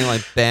fucking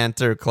like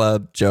banter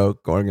club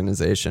joke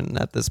organization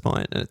at this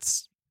point. And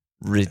it's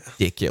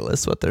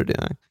ridiculous what they're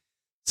doing.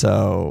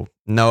 So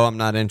no, I'm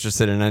not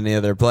interested in any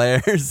of their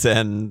players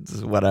and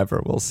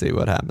whatever. We'll see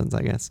what happens,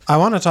 I guess. I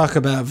want to talk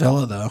about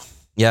Villa though.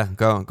 Yeah,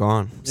 go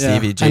on. Yeah.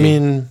 Stevie G. I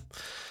mean,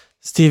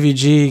 Stevie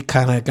G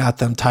kind of got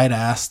them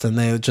tight-assed, and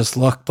they just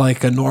looked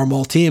like a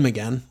normal team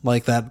again,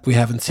 like that. We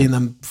haven't seen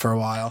them for a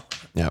while.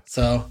 Yeah.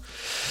 So,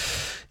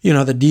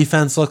 the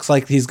defense looks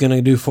like he's going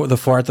to do the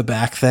 4 at the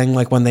back thing,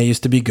 like when they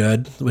used to be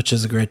good, which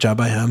is a great job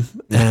by him.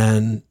 Yeah.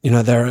 And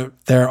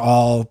they're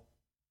all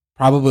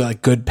probably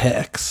like good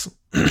picks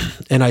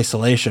in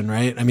isolation,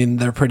 right? I mean,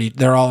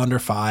 they're all under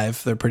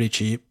 5. They're pretty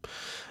cheap.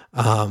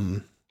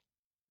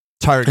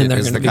 Target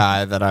is the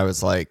guy that I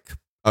was like,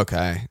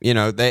 okay,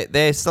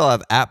 they still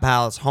have at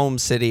Palace, home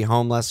City,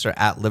 home Leicester,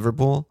 at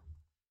Liverpool.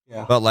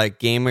 Yeah. But like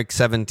game week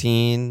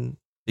 17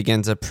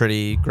 begins a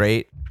pretty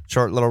great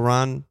short little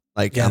run.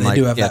 Like, yeah, they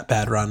do have that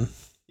bad run.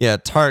 Yeah,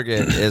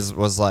 Target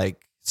was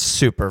like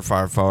super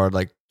far forward,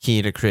 like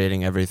key to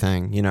creating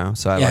everything,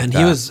 So I like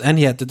that.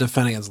 He had to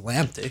defend against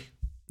Lamptey.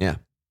 Yeah.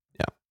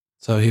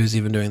 So he was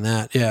even doing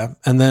that. Yeah.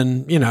 And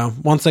then,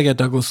 once they get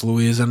Douglas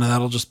Luiz, and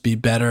that'll just be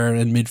better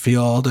in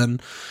midfield.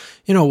 And,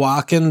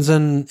 Watkins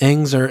and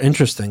Ings are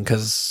interesting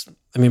because,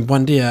 I mean,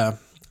 Buendia,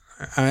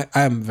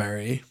 I'm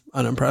very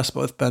unimpressed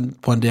with Ben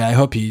Buendia. I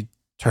hope he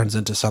turns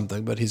into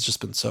something, but he's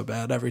just been so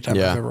bad every time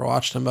I've ever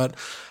watched him. But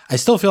I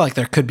still feel like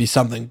there could be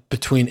something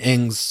between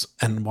Ings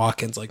and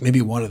Watkins. Like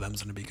maybe one of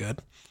them's going to be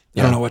good.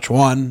 I don't know which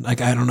one.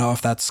 Like, I don't know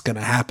if that's going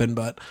to happen,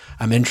 but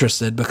I'm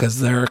interested because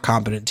they're a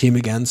competent team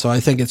again. So I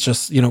think it's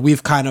just,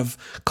 we've kind of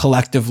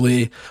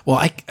collectively,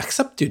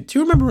 except, dude, do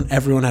you remember when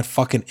everyone had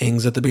fucking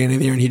Ings at the beginning of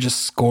the year and he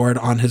just scored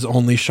on his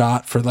only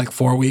shot for like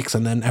 4 weeks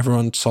and then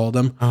everyone sold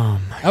him? Oh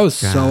my That was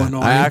God. so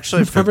annoying. I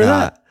actually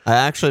forgot.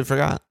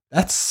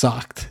 That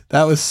sucked.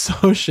 That was so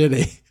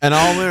shitty. And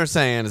all we were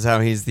saying is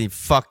how he's the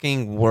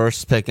fucking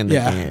worst pick in the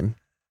game.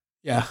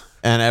 Yeah.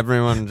 And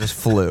everyone just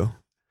flew.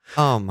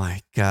 Oh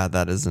my God,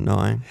 that is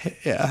annoying.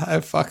 Yeah,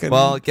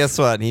 Well, guess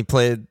what? He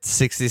played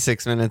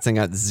 66 minutes and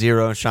got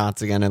 0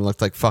 shots again and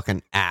looked like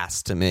fucking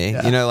ass to me.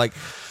 Yeah. Like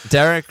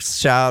Derek's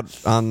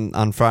shout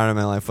on Friday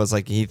Night Life was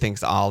like he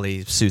thinks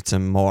Ollie suits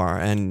him more.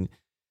 And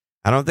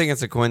I don't think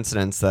it's a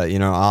coincidence that,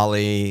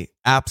 Ollie,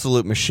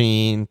 absolute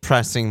machine,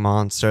 pressing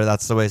monster.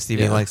 That's the way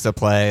Stevie likes to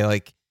play.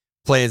 Like,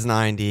 plays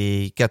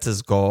 90, gets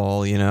his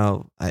goal.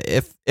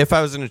 If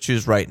I was going to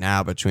choose right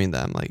now between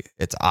them, like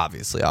it's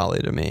obviously Ollie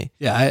to me.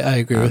 Yeah, I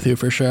agree with you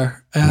for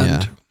sure.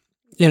 And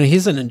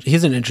he's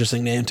an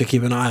interesting name to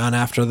keep an eye on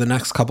after the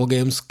next couple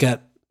games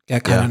get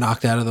kind of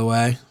knocked out of the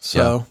way.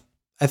 So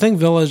I think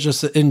Villa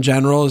just in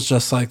general is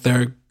just like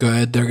they're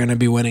good. They're going to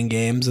be winning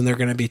games and they're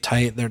going to be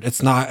tight.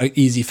 It's not an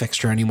easy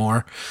fixture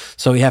anymore.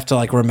 So we have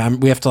to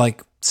we have to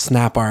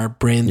snap our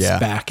brains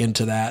back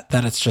into that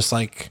it's just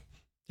like,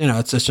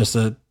 it's just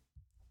a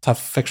tough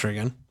fixture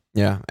again.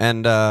 Yeah,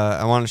 and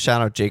I want to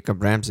shout out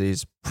Jacob Ramsey.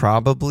 He's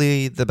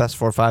probably the best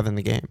 4-5 in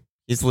the game.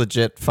 He's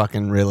legit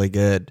fucking really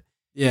good.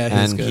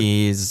 Yeah, he's good.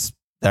 He's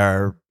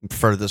their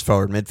furthest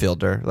forward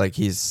midfielder. Like,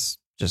 he's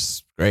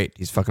just great.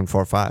 He's fucking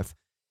 4-5.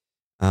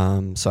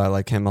 So I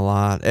like him a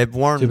lot. It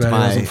warmed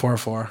my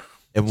 4-4.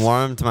 It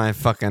warmed my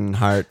fucking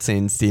heart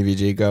seeing Stevie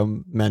G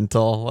go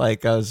mental.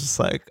 Like, I was just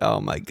like, oh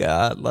my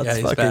God,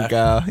 let's fucking back.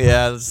 Go.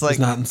 Yeah, it's like he's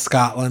not in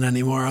Scotland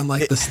anymore,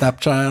 unlike the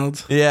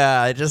stepchild.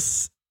 Yeah,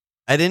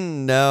 I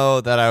didn't know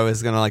that I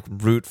was gonna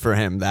root for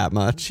him that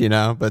much,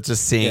 But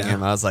just seeing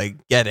him, I was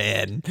like, get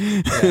in,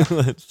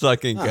 let's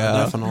fucking go.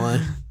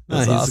 Definitely,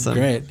 he's awesome.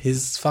 great.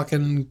 He's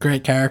fucking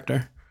great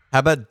character. How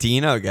about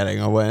Dino getting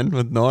a win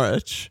with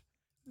Norwich?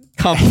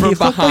 Come from he behind.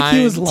 Looked like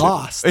he was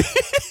lost.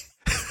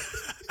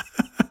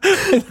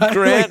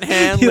 Grant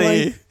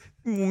Hanley,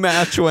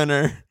 match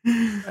winner.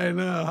 I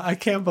know. I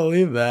can't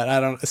believe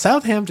that.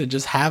 Southampton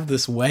just have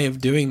this way of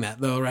doing that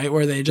though, right?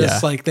 Where they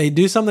just like they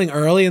do something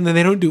early and then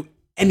they don't do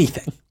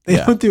anything. They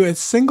don't do a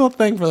single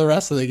thing for the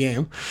rest of the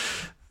game.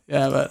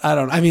 Yeah, but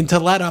I mean, to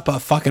let up a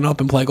fucking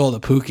open play goal to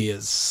Pookie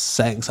is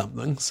saying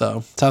something.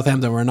 So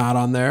Southampton were not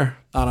on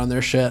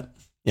their shit.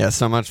 Yeah,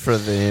 so much for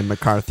the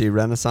McCarthy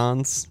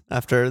renaissance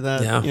after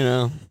that. Yeah. You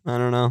know, I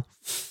don't know.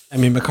 I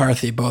mean,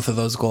 McCarthy, both of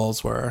those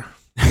goals were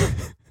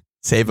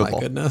savable. My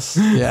goodness.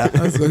 Yeah,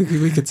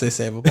 we could say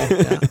savable.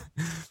 Yeah.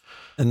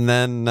 And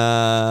then,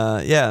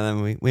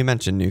 then we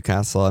mentioned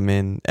Newcastle. I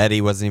mean,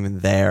 Eddie wasn't even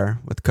there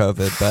with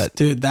COVID, but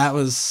dude, that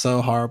was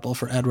so horrible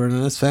for Edward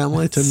and his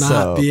family to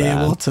not be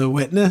able to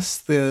witness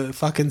the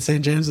fucking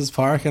St. James's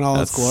Park and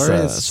all its glory.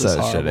 It's just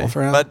horrible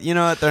for him. But you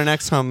know what? Their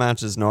next home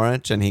match is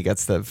Norwich, and he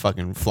gets to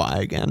fucking fly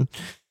again.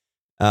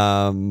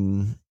 Yeah,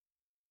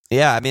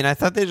 I mean, I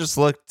thought they just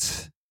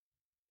looked.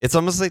 It's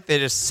almost like they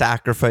just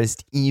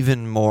sacrificed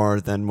even more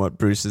than what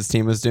Bruce's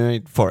team was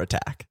doing for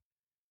attack.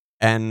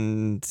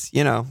 And,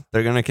 you know,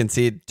 they're going to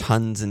concede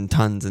tons and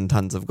tons and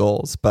tons of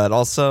goals. But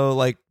also,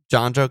 like,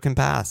 John Joe can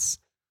pass.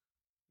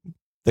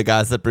 The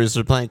guys that Bruce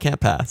was playing can't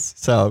pass.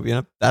 So, you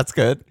know, that's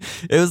good.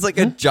 It was like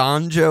a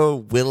John Joe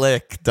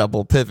Willock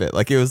double pivot.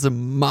 Like, it was a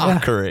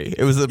mockery. Yeah.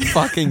 It was a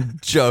fucking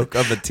joke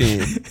of a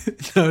team.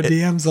 No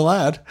DMs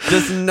allowed.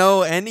 Just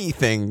no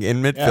anything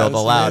in midfield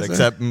allowed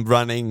except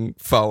running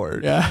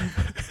forward. Yeah.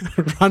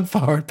 Run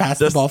forward, pass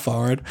the ball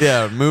forward.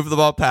 Yeah, move the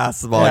ball,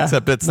 pass the ball,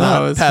 except it's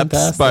not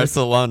Pep's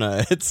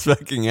Barcelona. It's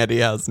fucking Eddie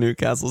Howe's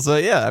Newcastle. So,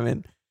 yeah, I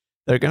mean,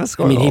 they're going to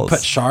score goals. He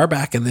put Shar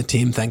back in the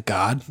team, thank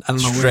God. I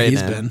don't know where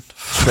he's been.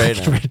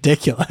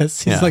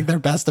 Ridiculous. He's like their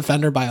best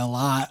defender by a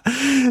lot.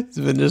 He's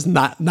been just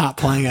not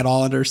playing at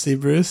all under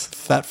Steve Bruce.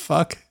 That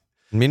fuck.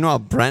 Meanwhile,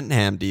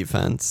 Brentham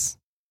defense.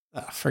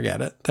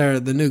 Forget it.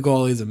 The new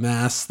goalie's a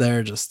mess.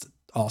 They're just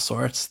all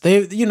sorts.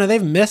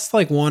 They've missed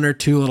like one or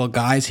two little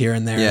guys here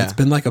and there. Yeah. It's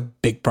been like a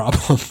big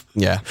problem.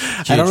 Yeah.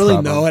 I don't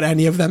really know what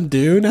any of them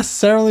do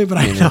necessarily, but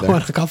I know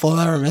when a couple of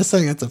them are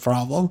missing, it's a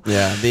problem.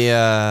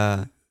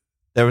 Yeah.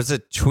 There was a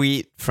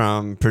tweet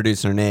from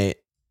producer Nate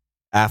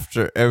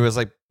after it was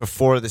like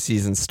before the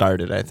season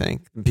started, I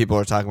think. People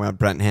were talking about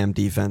Brentham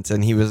defense,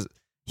 and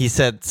he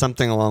said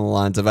something along the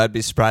lines of, I'd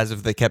be surprised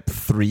if they kept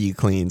 3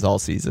 cleans all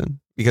season,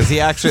 because he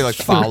actually like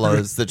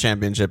follows the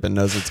championship and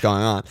knows what's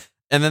going on.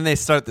 And then they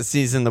start the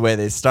season the way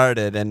they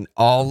started, and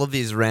all of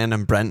these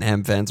random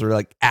Brentham fans were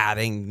like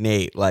adding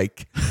Nate,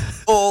 like,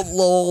 oh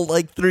lol,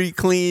 like 3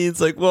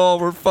 cleans, like, well,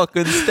 we're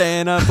fucking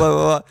staying up, blah,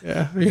 blah, blah.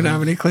 Yeah, you know how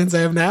many cleans I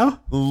have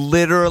now?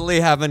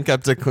 Literally haven't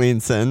kept a clean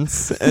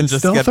since, and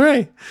just still get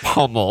 3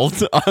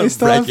 pummeled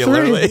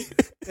regularly.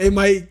 They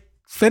might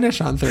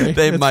finish on 3.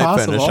 They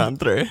might finish on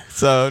 3.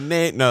 So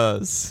Nate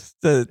knows.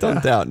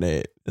 Don't doubt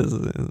Nate. Is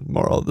the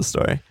moral of the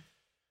story.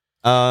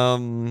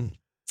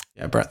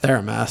 Yeah, Brett, they're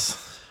a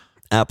mess.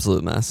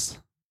 Absolute mess,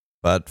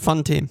 but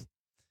fun team.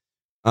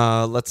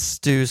 Let's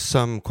do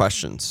some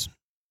questions.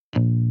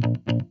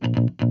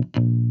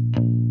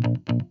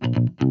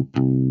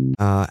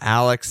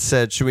 Alex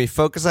said, should we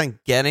focus on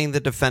getting the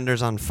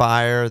defenders on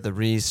fire, the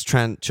Reese,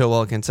 Trent,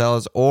 Chilwell,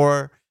 Cancelos,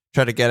 or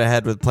try to get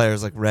ahead with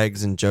players like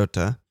Regs and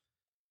Jota?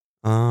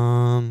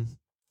 Why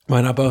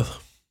not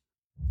both?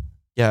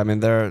 Yeah, I mean,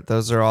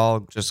 those are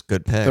all just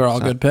good picks. They're all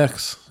good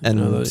picks.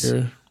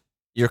 And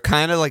you're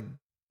kind of like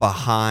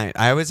behind.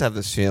 I always have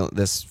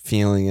this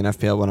feeling in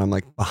FPL when I'm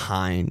like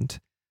behind.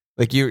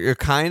 Like you're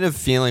kind of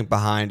feeling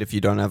behind if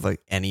you don't have like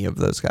any of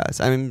those guys.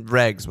 I mean,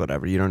 Regs,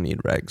 whatever. You don't need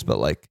Regs, but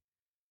like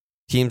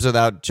teams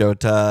without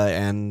Jota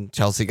and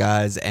Chelsea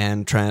guys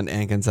and Trent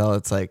and Cancelo,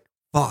 it's like,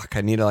 fuck,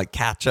 I need to like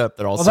catch up.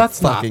 They're all that's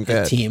fucking not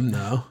good. A team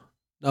though.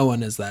 No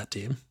one is that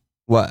team.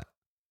 What?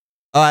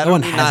 Oh, I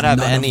don't not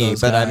have any,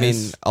 but guys. I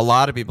mean, a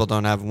lot of people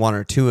don't have 1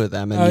 or 2 of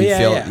them, and you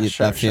feel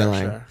that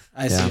feeling. Sure.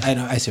 I see.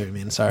 I see what you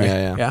mean. Sorry.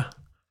 Yeah.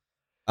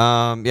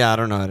 I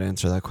don't know how to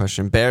answer that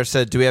question. Bear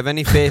said, do we have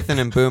any faith in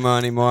Mbumo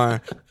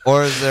anymore?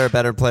 Or is there a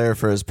better player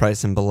for his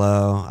price and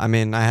below? I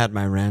mean, I had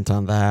my rant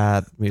on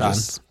that.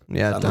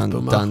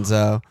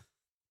 Dunzo.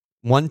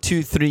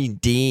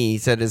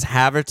 123D said, is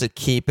Havertz a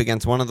keep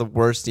against one of the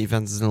worst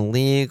defenses in the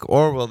league?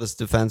 Or will this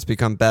defense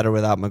become better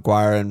without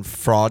Maguire and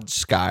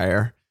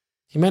Fraudskyer?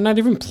 He might not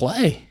even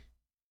play.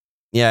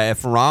 Yeah,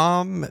 if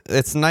Rom,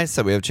 it's nice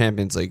that we have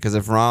Champions League, because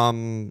if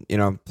Rom,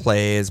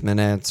 plays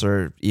minutes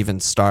or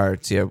even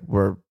starts,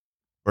 we're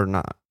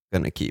not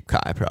gonna keep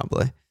Kai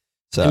probably.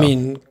 So I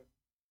mean,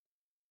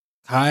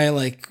 Kai,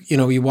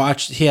 we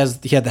watched. He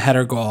had the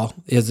header goal,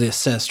 he has the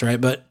assist,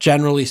 right? But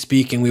generally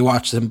speaking, we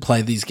watched him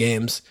play these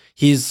games.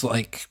 He's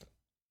like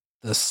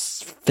the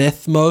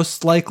 5th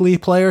most likely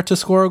player to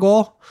score a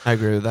goal. I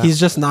agree with that. He's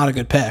just not a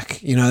good pick.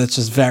 It's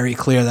just very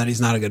clear that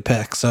he's not a good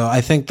pick. So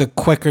I think the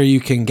quicker you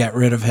can get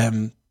rid of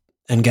him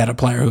and get a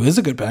player who is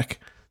a good pick,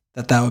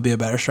 that would be a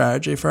better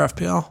strategy for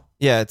FPL.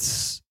 Yeah,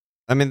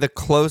 the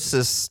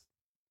closest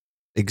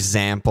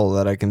example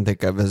that I can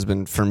think of has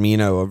been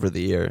Firmino over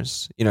the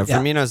years.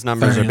 Firmino's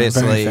numbers are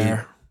basically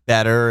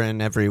better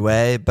in every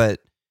way, but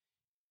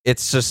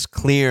it's just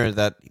clear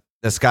that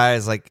this guy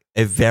is like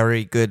a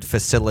very good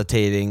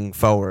facilitating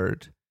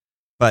forward,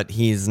 but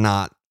he's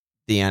not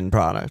the end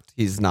product.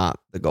 He's not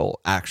the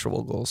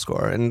actual goal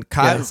scorer. And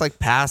Kai's like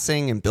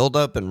passing and build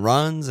up and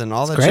runs and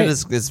all that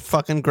shit is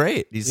fucking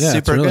great. He's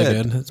super really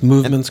good. His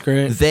movement's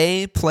great.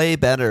 They play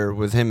better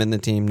with him in the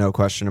team, no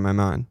question in my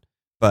mind.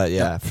 But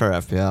for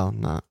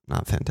FPL,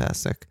 not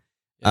fantastic.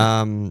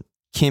 Yeah.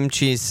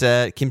 Kimchi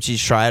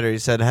Schreider, he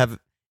said, have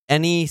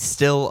any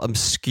still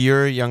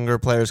obscure younger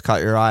players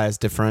caught your eye as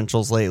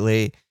differentials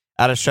lately?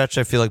 At a stretch,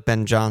 I feel like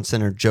Ben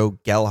Johnson or Joe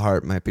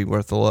Gelhardt might be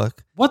worth a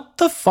look. What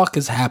the fuck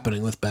is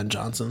happening with Ben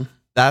Johnson?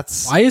 Why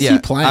is he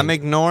playing? I'm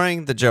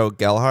ignoring the Joe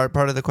Gelhardt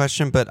part of the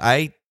question, but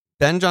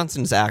Ben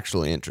Johnson's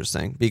actually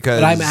interesting because...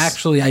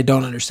 But I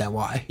don't understand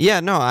why. Yeah,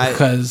 no,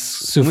 because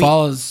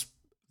Soufal is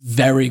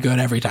very good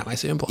every time I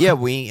see him play. Yeah,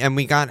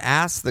 we got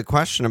asked the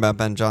question about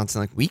Ben Johnson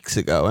like weeks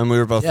ago, and we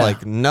were both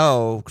like,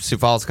 no,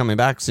 Soufal's coming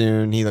back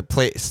soon. He I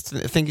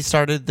think he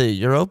started the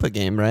Europa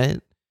game,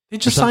 right? They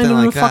just signed him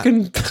a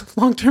fucking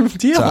long-term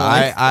deal. So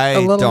I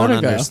don't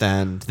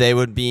understand. They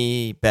would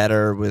be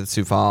better with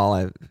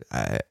Soufal.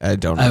 I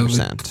don't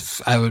understand.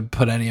 I would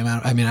put any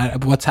amount. I mean, I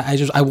want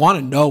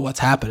to know what's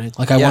happening.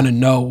 Like I want to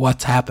know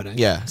what's happening.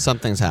 Yeah,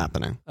 something's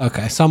happening.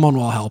 Okay, someone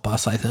will help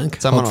us. I think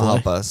someone will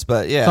help us.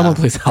 But yeah, someone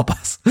please help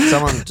us.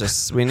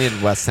 We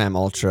need West Ham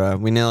Ultra.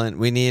 We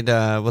need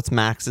what's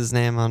Max's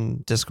name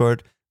on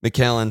Discord?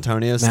 Mikhail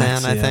Antonio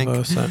Stan, I think.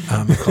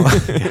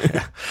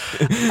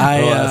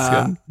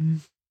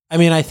 I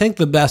mean, I think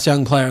the best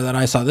young player that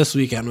I saw this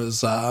weekend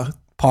was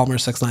Palmer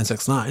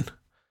 6969.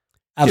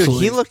 Absolutely.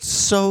 Dude, he looked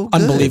so good.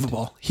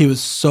 Unbelievable. He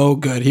was so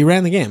good. He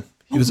ran the game.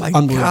 He was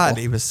unbelievable. God,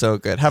 he was so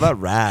good. How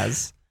about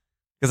Raz?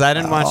 Because I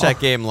didn't watch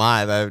that game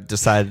live. I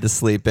decided to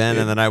sleep in,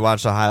 and then I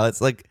watched the highlights.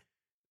 Like,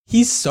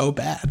 he's so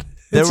bad.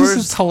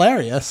 It's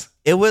hilarious.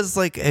 It was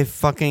like a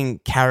fucking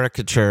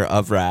caricature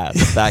of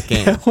Raz, that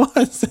game. It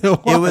was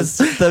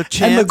the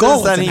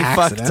chances that he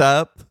fucked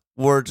up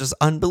were just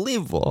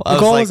unbelievable. The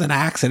goal was an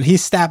accident. He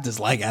stabbed his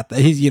leg at that.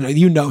 He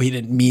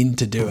didn't mean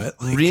to do it.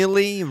 Like,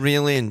 really,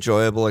 really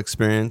enjoyable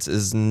experience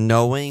is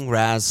knowing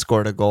Raz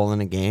scored a goal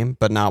in a game,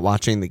 but not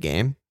watching the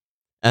game,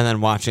 and then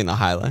watching the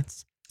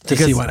highlights to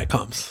see when it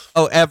comes.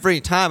 Oh,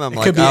 every time I'm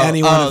like,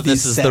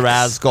 this is the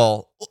Raz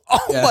goal.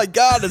 Oh my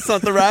God, it's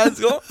not the Raz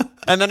goal.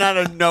 And then out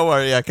of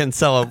nowhere, I can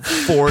sell a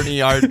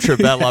 40-yard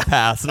Trivella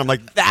pass, and I'm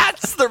like,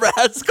 that's the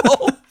Raz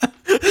goal.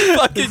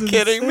 Fucking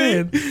kidding me?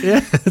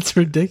 Yeah, it's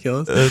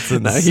ridiculous. It's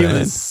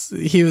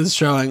insane. He was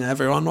showing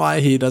everyone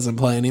why he doesn't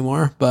play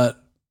anymore.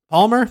 But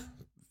Palmer,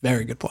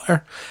 very good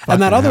player.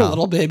 And that other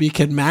little baby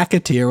kid,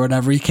 McAtee or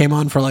whatever, he came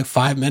on for like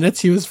 5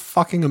 minutes. He was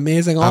fucking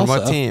amazing. Also, on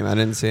what team? I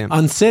didn't see him.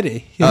 On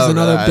City. He was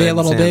another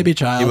little baby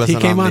child. He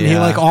came on. He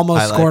like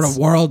almost scored a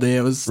worldie.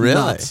 It was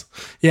nuts.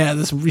 Yeah,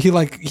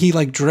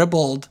 he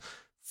dribbled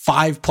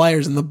 5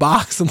 players in the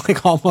box and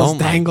like almost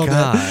dangled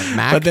it.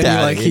 But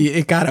then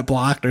he got it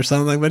blocked or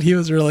something. But he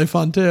was really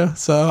fun too.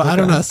 So I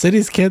don't know.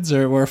 City's kids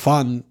were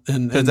fun.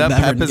 And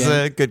Pep is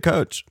a good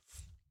coach.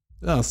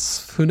 Oh,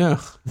 who knew?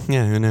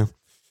 Yeah, who knew?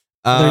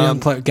 Their young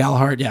player,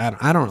 Gelhardt. Yeah,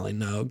 I don't really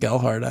know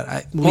Gelhardt.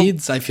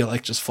 Leeds, I feel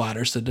like just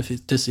flatters to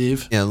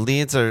deceive. Yeah,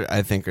 Leeds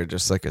I think are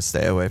just like a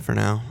stay away for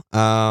now.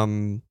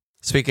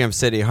 Speaking of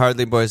City,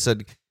 Hardly Boy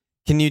said,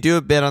 can you do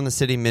a bit on the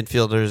City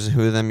midfielders?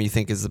 Who of them you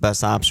think is the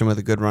best option with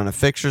a good run of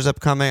fixtures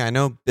upcoming? I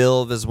know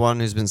Bilv is one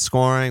who's been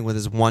scoring with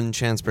his 1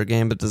 chance per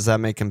game, but does that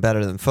make him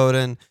better than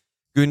Foden?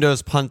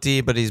 Gundo's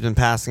punty, but he's been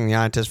passing the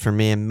eye test for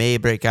me and may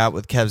break out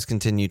with Kev's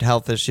continued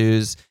health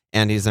issues,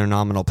 and he's their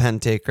nominal pen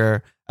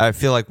taker. I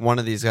feel like one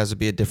of these guys would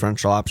be a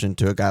differential option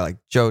to a guy like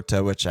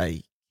Jota, which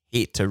I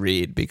hate to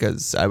read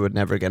because I would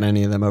never get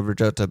any of them over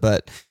Jota,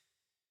 but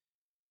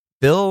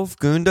Bilv,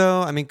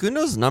 Gundo, I mean,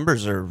 Gundo's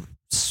numbers are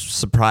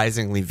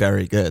surprisingly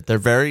very good. They're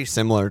very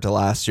similar to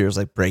last year's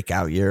like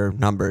breakout year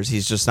numbers.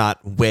 He's just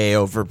not way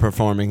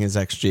overperforming his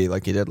XG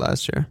like he did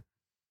last year.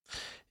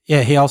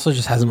 Yeah, he also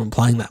just hasn't been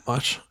playing that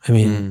much. I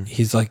mean,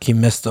 he's like, he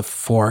missed the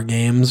 4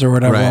 games or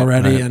whatever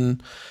already. Right.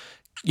 And,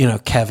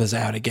 Kev is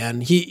out again.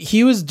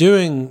 He was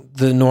doing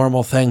the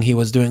normal thing he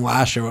was doing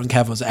last year when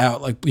Kev was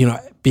out, like,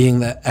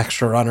 being the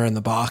extra runner in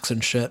the box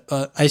and shit.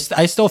 But I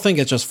still think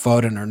it's just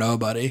Foden or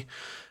nobody,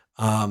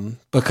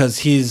 because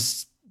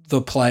he's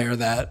the player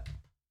that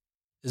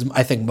is,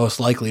 I think, most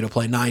likely to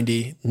play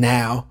 90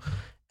 now.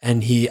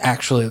 And he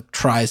actually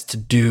tries to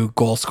do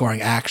goal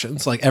scoring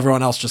actions. Like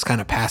everyone else just kind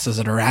of passes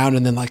it around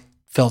and then like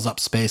fills up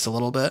space a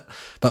little bit.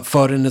 But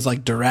Foden is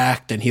like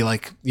direct and he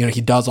like, he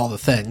does all the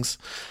things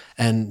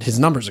and his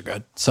numbers are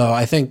good. So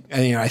I think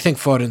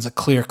Foden's a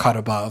clear cut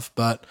above,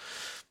 but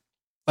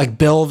like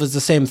Bilv is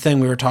the same thing.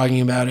 We were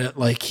talking about it.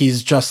 Like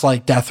he's just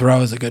like Death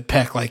Row is a good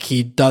pick. Like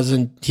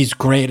he's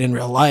great in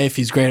real life.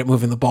 He's great at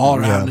moving the ball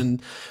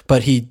around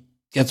but he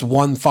gets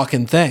one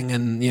fucking thing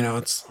and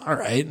it's all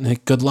right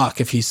and good luck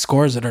if he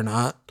scores it or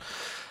not.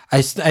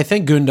 I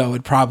think Gundo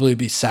would probably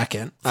be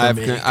second for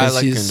me. I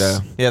like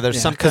Gundo. Yeah,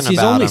 there's something about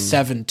him. He's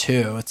only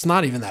 7'2". It's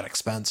not even that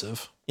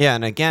expensive. Yeah,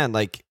 and again,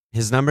 like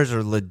his numbers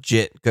are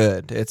legit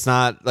good. It's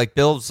not like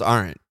Bills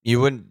aren't. You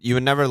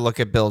would never look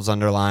at Bills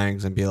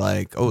underlyings and be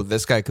like, oh,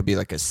 this guy could be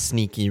like a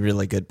sneaky,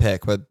 really good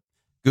pick. But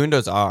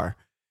Gundo's are.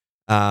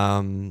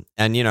 And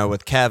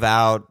with Kev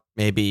out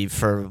maybe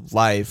for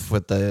life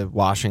with the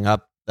washing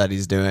up that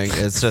he's doing,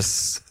 it's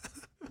just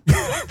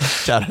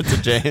shout out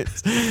to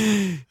James.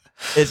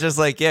 It's just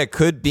like, it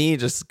could be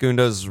just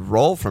Gundo's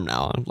role from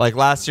now on. Like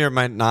last year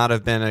might not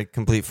have been a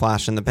complete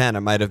flash in the pan.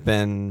 It might have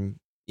been,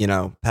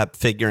 Pep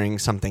figuring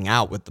something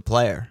out with the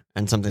player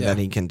and something that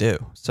he can do.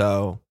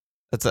 So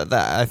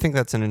I think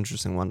that's an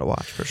interesting one to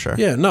watch for sure.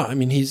 Yeah, no, I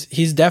mean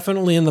he's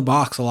definitely in the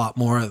box a lot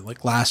more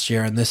like last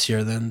year and this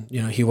year than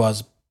he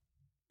was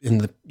in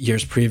the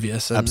years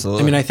previous. And,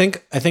 absolutely. I mean, I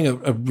think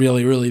a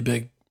really, really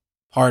big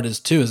part is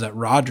that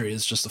Rodri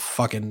is just a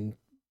fucking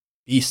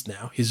beast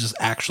now. He's just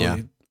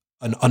actually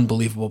an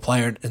unbelievable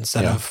player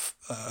instead of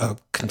a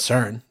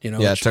concern.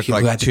 It took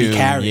like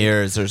 2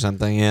 years or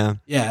something.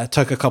 Yeah, it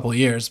took a couple of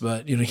years,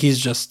 but he's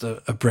just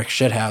a brick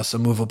shithouse, a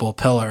movable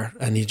pillar,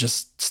 and he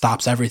just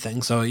stops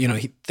everything. So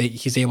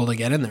he's able to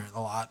get in there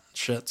a lot.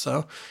 Shit.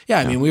 So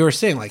I mean, we were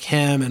seeing like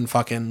him and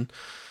fucking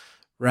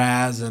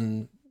Raz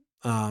and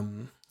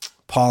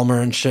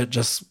Palmer and shit,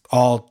 just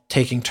all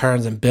taking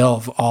turns, and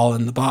Bill all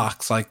in the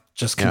box, like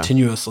just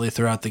continuously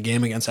throughout the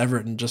game against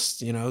Everton.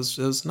 Just it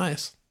was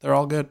nice. They're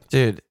all good,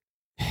 dude.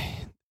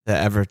 The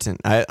Everton.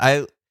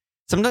 I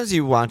sometimes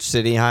you watch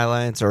City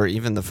highlights or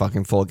even the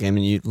fucking full game,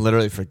 and you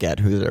literally forget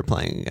who they're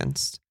playing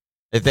against.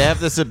 If they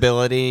have this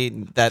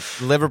ability that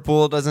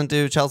Liverpool doesn't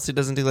do, Chelsea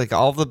doesn't do, like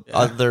all the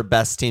other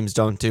best teams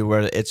don't do,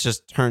 where it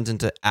just turns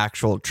into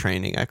actual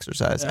training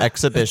exercise,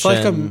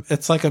 exhibition.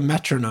 It's like a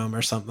metronome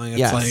or something.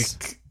 It's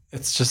like.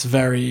 It's just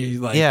very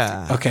like,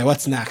 okay,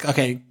 what's next?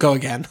 Okay, go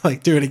again.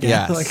 Like, do it again.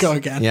 Yes. Like, go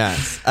again.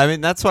 Yes. I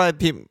mean, that's why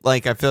people,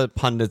 like, I feel like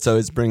pundits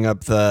always bring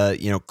up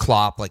the,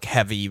 Klopp, like,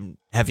 heavy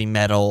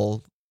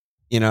metal,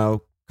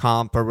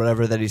 comp or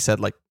whatever that he said,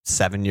 like,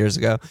 7 years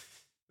ago.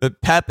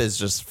 But Pep is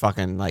just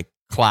fucking, like,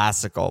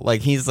 classical. Like,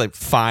 he's, like,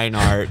 fine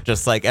art,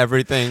 just, like,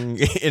 everything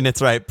in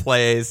its right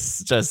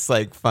place, just,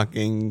 like,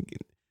 fucking...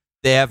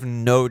 They have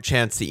no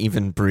chance to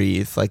even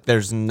breathe. Like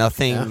there's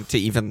nothing to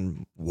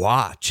even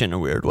watch in a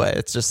weird way.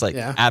 It's just like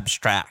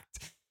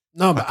abstract.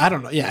 No, but I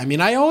don't know. Yeah, I mean,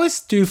 I always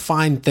do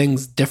find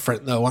things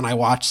different though when I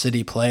watch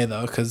City play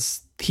though, because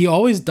he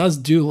always does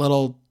do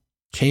little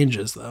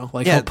changes though.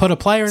 Like he'll put a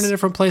player in a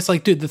different place.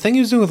 Like, dude, the thing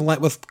he was doing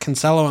with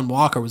Cancelo and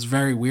Walker was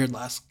very weird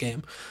last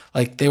game.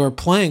 Like they were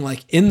playing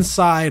like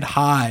inside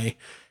high.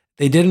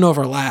 They didn't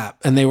overlap,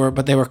 and they were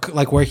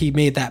like where he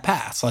made that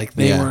pass. Like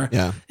they were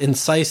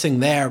incising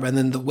there, but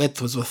then the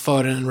width was with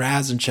Foden and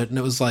Raz and shit, and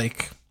it was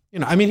like,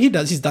 I mean,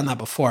 he's done that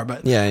before, but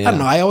I don't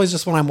know. I always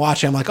just when I'm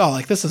watching, I'm like, oh,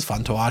 like this is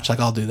fun to watch. Like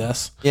I'll do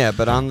this. Yeah,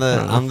 but on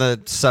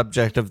the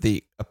subject of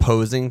the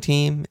opposing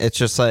team, it's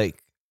just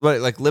like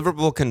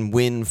Liverpool can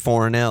win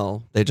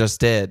 4-0. They just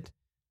did.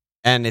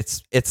 And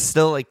it's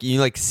still like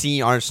you like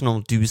see Arsenal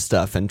do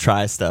stuff and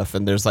try stuff,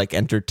 and there's like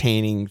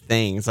entertaining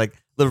things. Like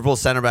Liverpool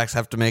center backs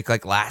have to make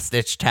like last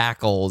ditch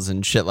tackles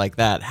and shit like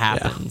that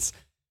happens.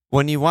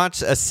 When you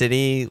watch a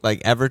City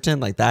like Everton,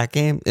 like that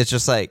game, it's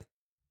just like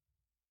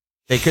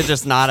they could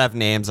just not have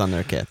names on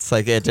their kits.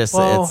 Like it's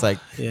like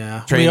we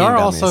are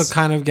dummies. also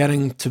kind of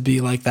getting to be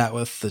like that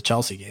with the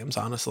Chelsea games,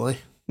 honestly.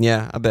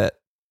 Yeah, a bit.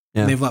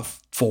 Yeah. They've let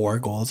 4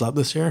 goals up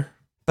this year.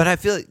 But I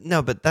feel like,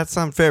 no, but that's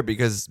unfair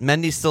because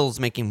Mendy still is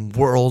making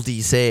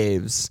worldy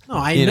saves. No,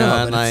 I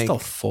know, but it's still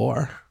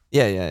 4.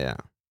 Yeah.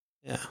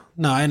 Yeah.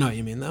 No, I know what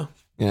you mean, though.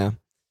 Yeah.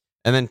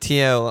 And then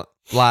Tio,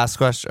 last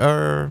question,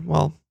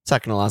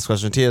 second to last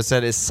question. Tio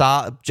said, is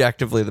Sa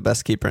objectively the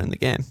best keeper in the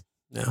game?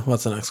 Yeah.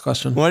 What's the next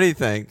question? What do you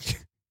think?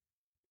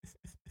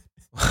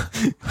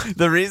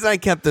 The reason I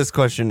kept this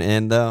question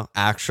in, though,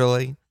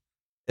 actually,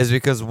 is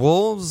because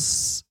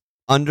Wolves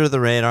under the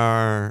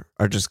radar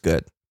are just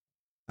good.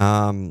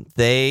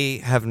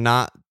 They have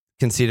not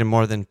conceded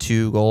more than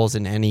 2 goals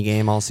in any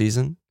game all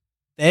season.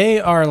 They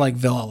are like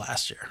Villa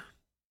last year.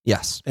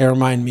 Yes. They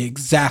remind me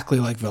exactly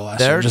like Villa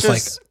last year. Just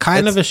like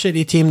kind of a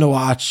shitty team to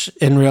watch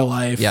in real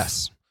life.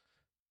 Yes.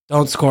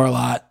 Don't score a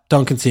lot.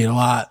 Don't concede a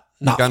lot.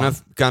 Not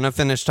gonna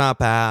finish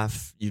top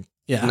half.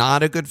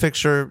 Not a good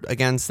fixture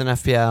against an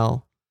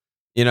FPL.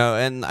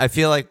 And I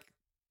feel like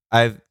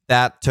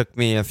that took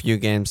me a few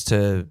games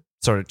to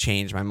sort of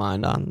change my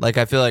mind on. Like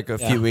I feel like a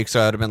few weeks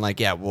ago I would have been like,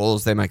 yeah,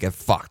 Wolves, they might get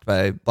fucked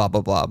by blah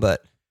blah blah,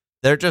 but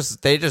they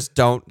just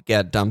don't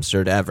get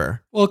dumpstered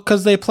ever. Well,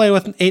 because they play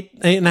with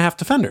 8.5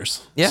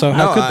 defenders. Yeah. So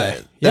how could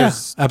they? Yeah,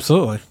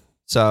 absolutely.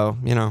 So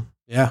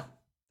yeah,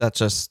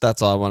 that's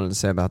all I wanted to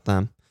say about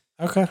them.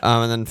 Okay.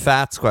 And then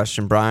Fat's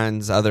question,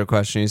 Brian's other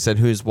question, he said,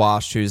 who's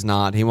washed, who's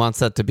not? He wants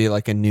that to be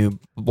like a new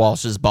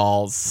Walsh's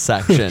Balls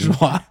section.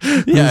 Who's washed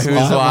and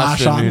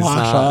who's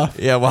not. Off.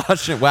 Yeah,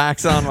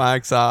 wax on,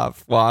 wax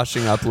off,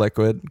 washing up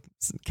liquid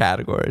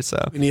category.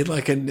 So we need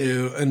like a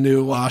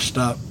new washed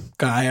up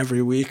guy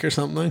every week or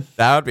something.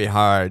 That would be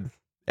hard.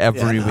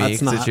 every week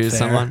to choose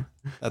someone.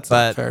 That's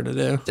not fair to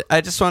do.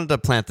 I just wanted to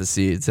plant the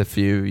seeds. If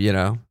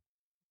you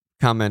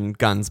come in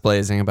guns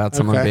blazing about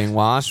someone being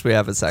washed, we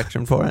have a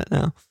section for it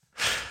now.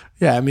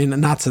 Yeah, I mean,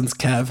 not since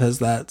Kev has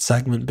that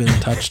segment been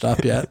touched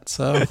up yet.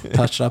 So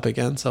touched up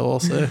again. So we'll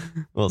see.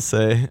 We'll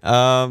see.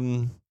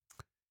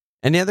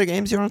 Any other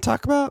games you want to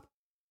talk about?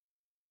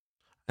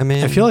 I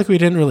mean, I feel like we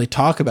didn't really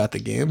talk about the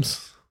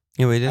games.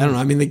 Yeah, we didn't. I don't know.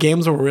 I mean, the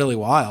games were really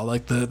wild.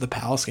 Like the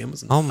Palace game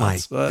was nuts. Oh my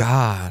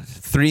God.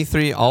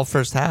 3-3 all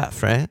first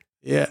half, right?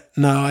 Yeah.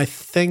 No, I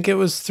think it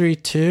was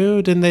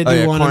 3-2. Didn't they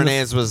do one?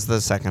 Cornet's was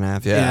the second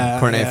half. Yeah.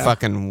 Cornet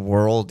fucking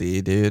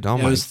worldy, dude. Oh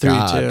my God. It was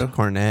 3-2.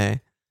 Cornet.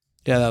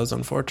 Yeah, that was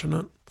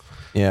unfortunate.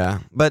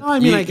 Yeah. But I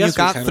mean, I guess you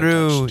got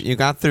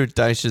through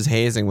Dyche's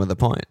hazing with a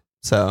point.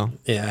 So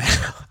yeah,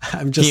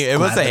 I'm just it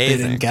was glad a hazing.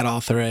 They didn't get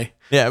all three.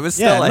 Yeah, it was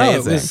still a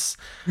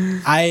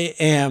hazing. I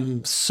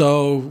am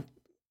so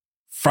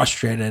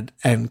frustrated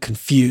and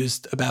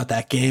confused about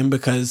that game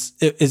because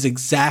it is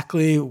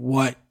exactly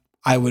what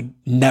I would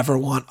never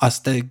want us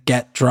to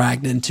get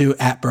dragged into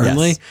at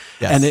Burnley.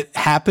 Yes. And it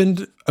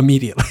happened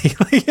immediately.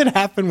 Like it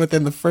happened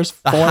within the first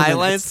 4 minutes. The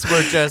highlights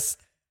were just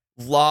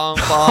long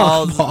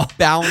balls,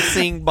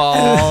 bouncing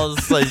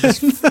balls, like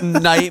just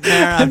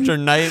nightmare after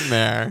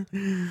nightmare.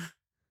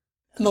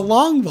 And the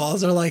long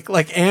balls are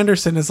like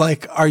Anderson is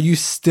like, are you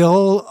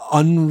still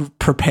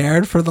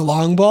unprepared for the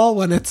long ball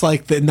when it's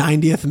like the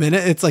 90th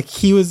minute? It's like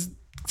he was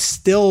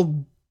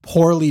still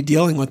poorly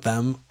dealing with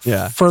them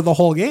for the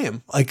whole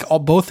game. Like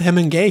both him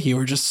and Gahey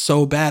were just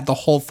so bad the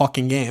whole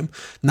fucking game.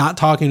 Not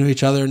talking to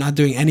each other, not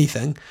doing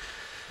anything.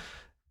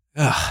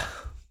 Ugh.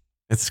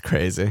 It's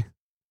crazy.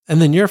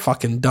 And then your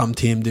fucking dumb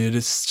team, dude.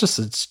 It's just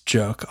a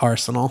joke.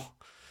 Arsenal.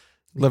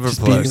 Liverpool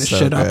just beating the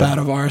shit up out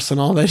of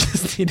Arsenal. They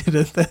just needed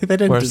it. They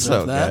didn't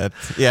deserve that.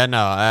 Good. Yeah,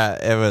 no,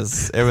 it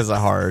was a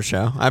horror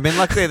show. I mean,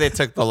 luckily they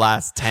took the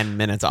last 10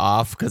 minutes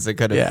off because it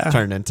could have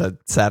turned into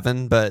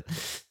 7. But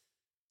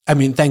I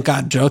mean, thank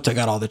God Jota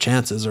got all the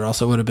chances, or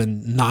else it would have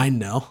been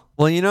 9-0.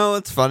 Well, you know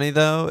what's funny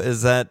though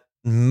is that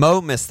Mo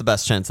missed the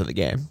best chance of the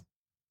game,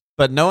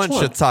 but no one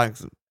should talk.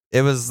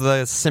 It was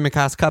the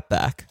Tsimikas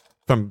cutback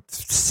from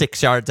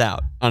 6 yards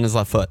out on his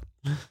left foot.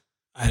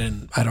 I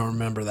don't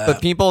remember that.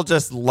 But people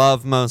just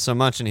love Mo so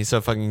much, and he's so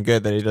fucking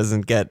good that he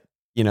doesn't get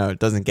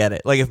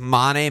it. Like if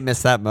Mane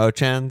missed that Mo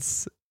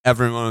chance,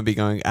 everyone would be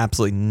going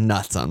absolutely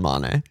nuts on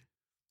Mane.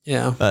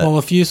 Yeah. Well,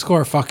 if you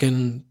score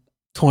fucking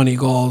 20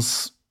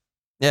 goals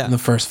in the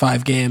first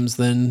 5 games,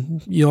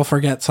 then you'll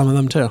forget some of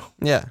them too.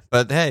 Yeah.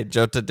 But hey,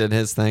 Jota did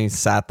his thing. He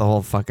sat the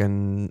whole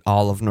fucking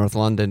all of North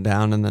London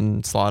down and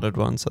then slotted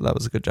one. So that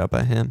was a good job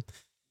by him.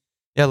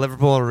 Yeah,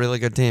 Liverpool, a really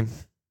good team.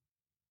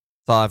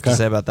 That's all I have to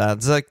say about that.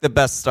 It's like the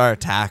best our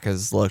attack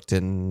has looked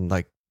in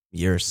like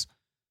years.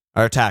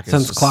 Our attack is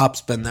since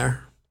Klopp's been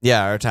there.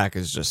 Yeah, our attack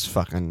is just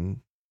fucking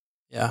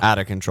out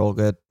of control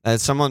good.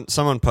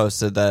 Someone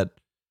posted that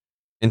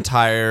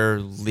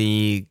entire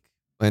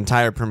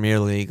Premier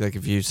League, like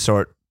if you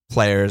sort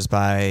players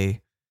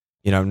by,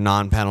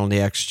 non-penalty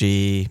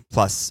XG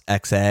plus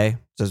XA,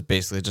 just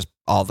basically just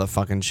all the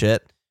fucking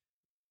shit.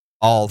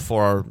 All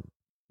 4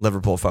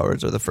 Liverpool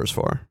forwards are the first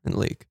 4 in the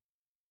league.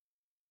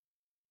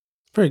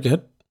 Pretty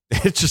good.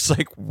 It's just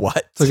like,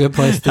 what? It's a good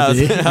place to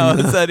be. How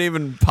is that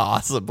even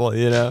possible?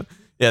 Yeah,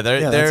 that's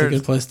a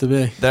good place to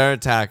be. Their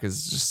attack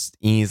is just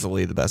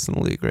easily the best in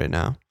the league right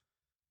now.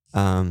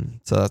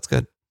 So that's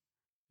good.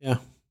 Yeah.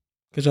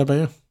 Good job by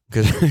you.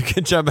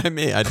 Good job by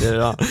me. I did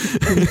it all.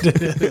 You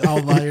did it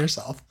all by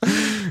yourself.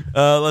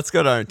 Let's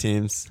go to our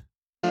teams.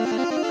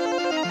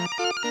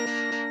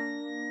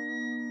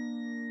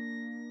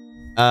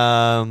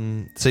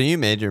 So you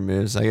made your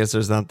moves. I guess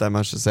there's not that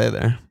much to say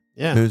there.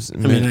 Yeah.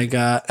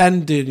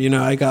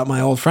 I got my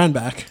old friend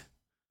back.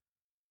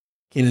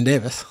 Keenan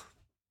Davis.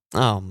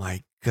 Oh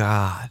my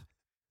God.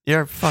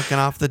 You're fucking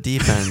off the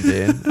deep end,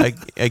 dude.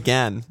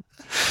 Again.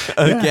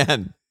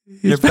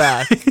 You're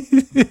back.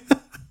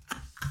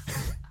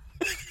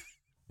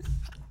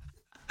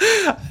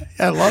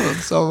 I love him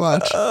so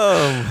much.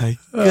 Oh my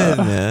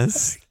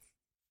goodness.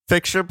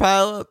 Fixture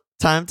pileup.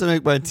 Time to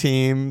make my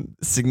team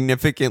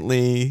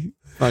significantly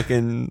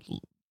fucking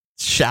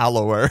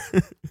shallower.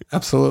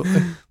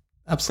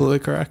 Absolutely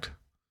correct.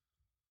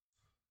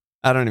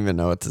 I don't even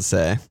know what to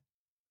say.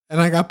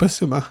 And I got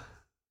Basuma.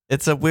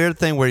 It's a weird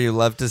thing where you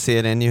love to see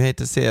it and you hate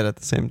to see it at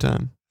the same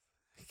time.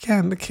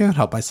 I can't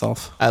help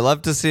myself. I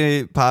love to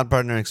see pod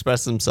partner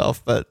express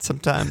himself, but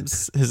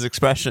sometimes his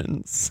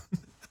expressions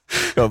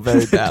go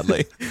very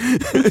badly.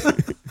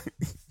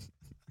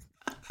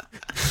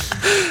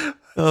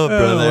 Oh,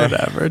 brother.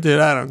 Whatever, dude.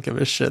 I don't give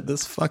a shit.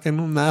 This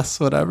fucking mess,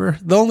 whatever.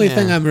 The only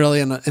thing I'm really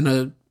in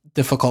a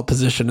difficult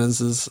position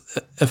is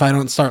if I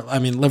don't start. I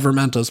mean,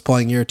 Livermento's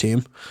playing your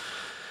team.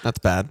 That's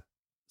bad.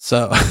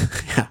 So,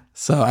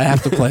 So I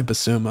have to play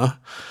Basuma.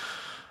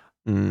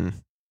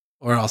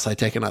 Or else I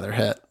take another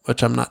hit,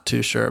 which I'm not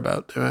too sure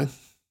about doing.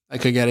 I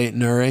could get 8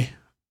 Nuri.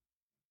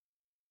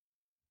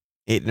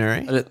 8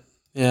 Nuri?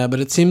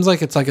 But it seems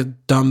like it's like a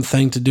dumb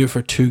thing to do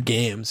for 2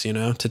 games,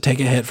 to take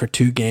a hit for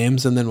 2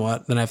 games and then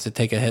what? Then I have to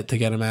take a hit to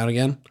get him out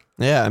again?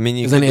 Yeah, I mean,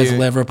 you could then he has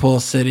Liverpool,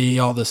 City,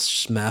 all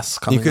this mess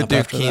coming up. You could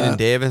after do Keenan that.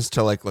 Davis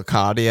to like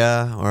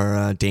Lacadia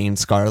or Dane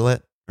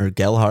Scarlett or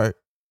Gelhart.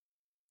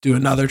 Do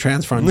another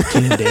transfer on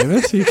Keenan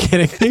Davis? Are you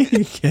kidding me?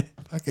 You can't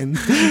fucking.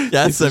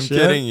 Yes, I'm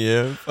kidding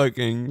you,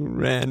 fucking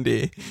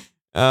Randy.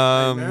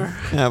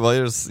 Yeah, well,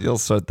 you'll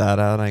sort that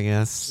out, I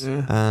guess.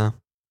 Yeah.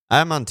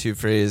 I'm on 2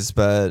 frees,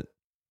 but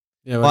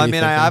I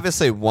mean, I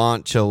obviously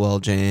want Chilwell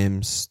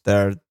James.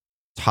 They're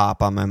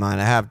top on my mind.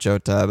 I have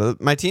Jota,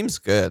 but my team's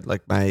good.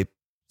 Like my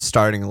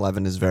starting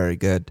 11 is very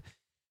good.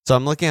 So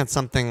I'm looking at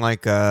something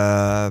like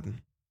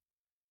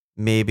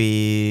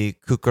maybe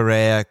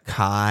Kukurea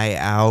Kai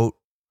out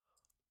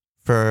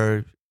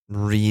for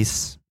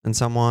Reese and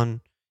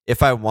someone.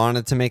 If I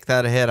wanted to make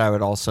that a hit, I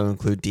would also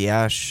include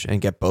Diash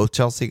and get both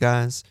Chelsea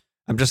guys.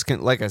 I'm just,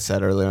 like I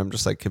said earlier, I'm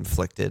just like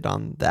conflicted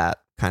on that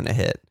kind of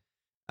hit.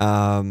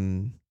 I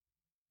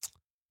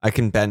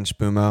can bench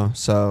Bumo,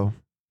 so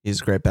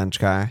he's a great bench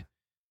guy.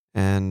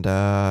 And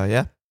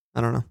yeah,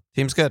 I don't know.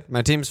 Team's good.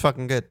 My team's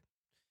fucking good.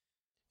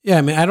 Yeah,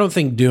 I mean, I don't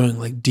think doing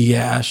like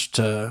Diash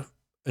to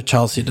a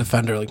Chelsea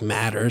defender like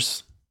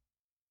matters.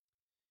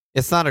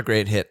 It's not a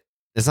great hit.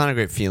 It's not a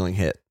great feeling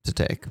hit to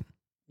take.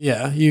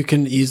 Yeah, you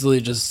can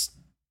easily just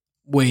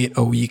wait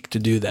a week to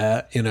do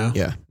that, you know?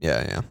 Yeah,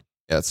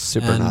 it's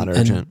super not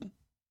urgent.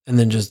 And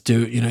then just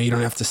do, you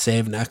don't have to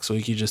save next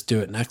week. You just do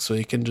it next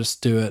week and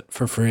just do it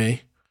for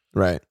free.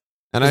 Right.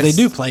 And they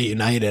do play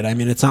United. I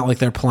mean, it's not like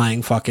they're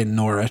playing fucking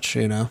Norwich,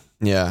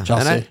 Yeah.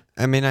 Chelsea. And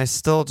I mean, I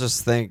still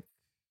just think,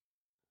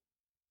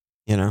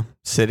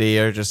 City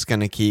are just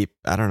going to keep,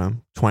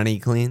 20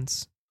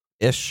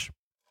 cleans-ish.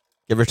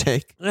 Give or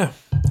take. Yeah.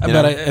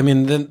 I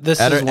mean, this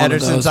is one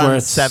Ederson's of those where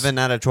it's 7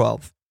 out of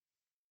 12.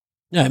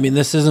 Yeah, I mean,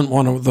 this isn't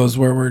one of those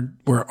where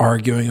we're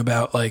arguing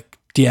about like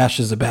Diash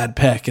is a bad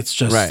pick. It's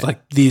just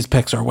like these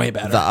picks are way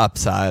better. The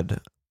upside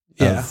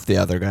of the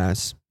other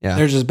guys. Yeah.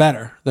 They're just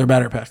better. They're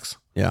better picks.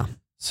 Yeah.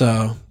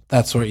 So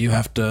that's what you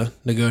have to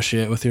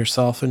negotiate with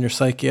yourself and your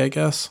psyche, I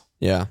guess.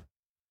 Yeah.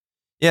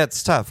 Yeah,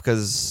 it's tough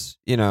because,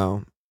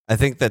 I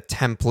think the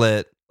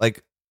template,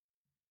 like,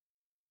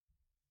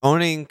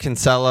 owning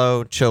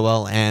Cancelo,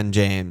 Chilwell, and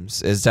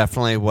James is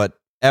definitely what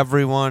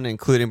everyone,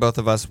 including both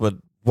of us,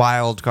 would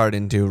wild card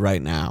into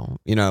right now.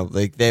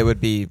 Like they would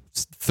be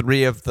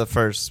 3 of the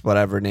first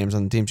whatever names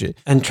on the team sheet.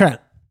 And Trent.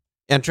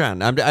 I'm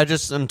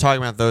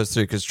talking about those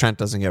 3 because Trent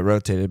doesn't get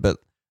rotated, but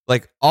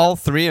like all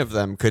 3 of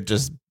them could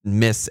just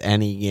miss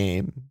any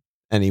game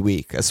any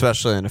week,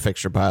 especially in a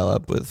fixture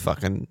pileup with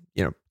fucking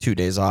 2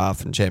 days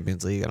off and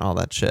Champions League and all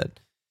that shit.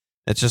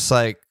 It's just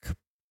like,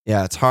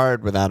 yeah, it's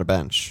hard without a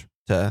bench.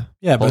 But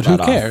who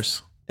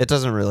cares? It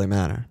doesn't really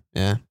matter.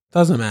 Yeah.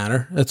 Doesn't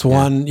matter. It's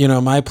one,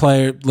 my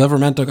player,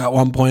 Livermento got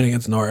 1 point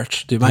against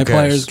Norwich. Dude, my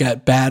players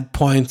get bad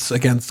points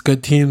against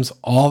good teams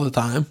all the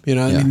time. I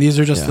mean, these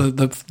are just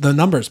the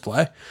numbers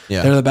play.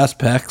 Yeah. They're the best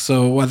picks.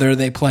 So whether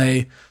they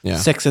play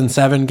 6 and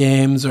 7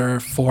 games or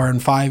 4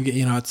 and 5,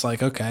 it's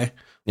like, okay.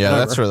 Yeah,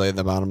 whatever. That's really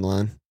the bottom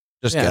line.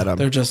 Just get them.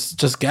 They're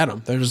just get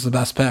them. They're just the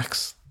best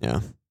picks. Yeah,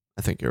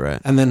 I think you're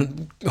right. And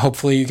then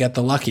hopefully you get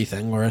the lucky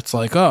thing where it's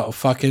like, oh,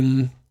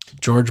 fucking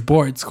George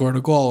Boyd scored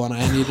a goal and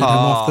I needed him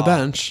off the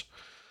bench.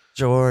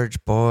 George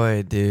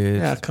Boyd,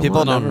 dude. Yeah,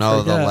 people don't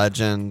know the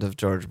legend of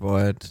George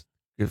Boyd.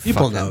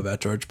 People know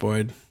about George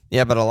Boyd.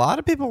 Yeah, but a lot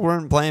of people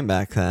weren't playing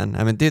back then.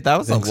 I mean, dude, that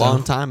was a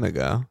long time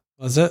ago.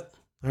 Was it?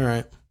 All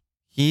right.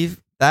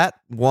 That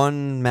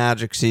one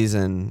Magic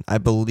season, I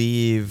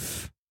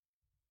believe,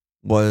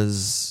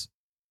 was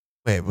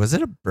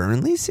it a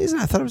Burnley season?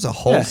 I thought it was a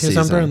whole season. He's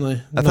on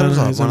Burnley. I thought it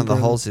was one of the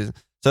whole season.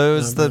 So it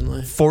was the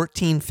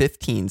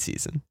 14-15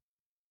 season.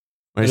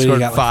 Where he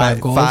scored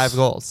five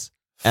goals.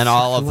 And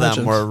all of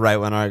them were right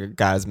when our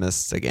guys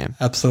missed a game.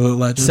 Absolute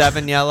legend.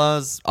 7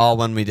 yellows, all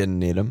when we didn't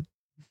need them.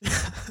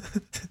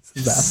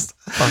 Best.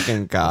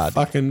 Fucking God.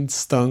 Fucking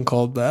stone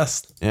cold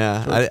best.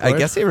 Yeah. I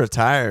guess he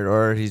retired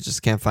or he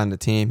just can't find a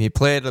team. He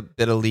played a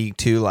bit of League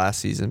 2 last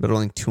season, but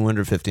only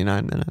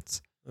 259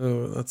 minutes.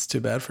 Oh, that's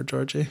too bad for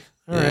Georgie.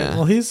 All right.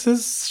 Well,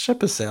 his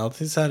ship has sailed.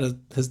 He's had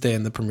his day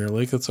in the Premier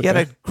League. That's okay. He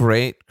had a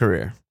great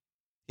career.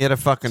 He had a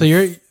fucking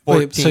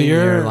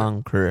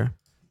 14-year-long career.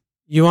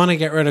 You want to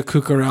get rid of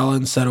Cucurella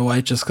instead of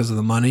White just because of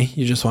the money?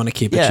 You just want to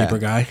keep a cheaper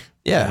guy?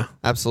 Yeah,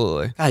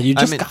 absolutely. God, you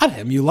just got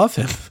him. You love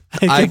him.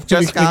 I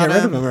just got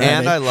him,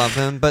 and I love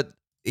him. But,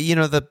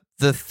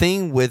 the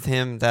thing with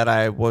him that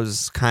I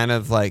was kind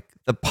of like,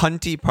 the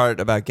punty part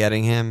about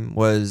getting him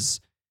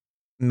was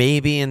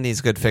maybe in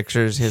these good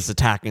fixtures, his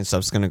attacking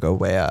stuff's going to go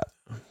way up.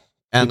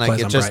 And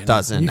it just Brighton.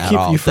 Doesn't at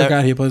all. You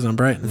forgot he plays on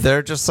Brighton.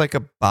 They're just like a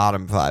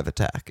bottom 5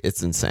 attack.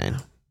 It's insane.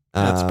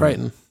 That's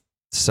Brighton.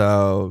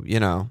 So,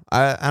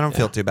 I don't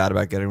feel too bad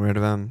about getting rid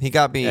of him. He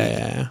got me.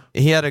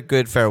 He had a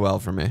good farewell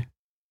for me.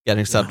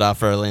 Getting subbed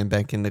off early and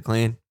banking the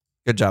clean.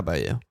 Good job by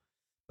you.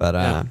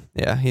 But,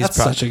 he's That's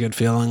such a good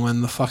feeling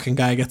when the fucking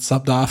guy gets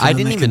subbed off. I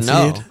didn't even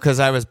know because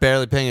I was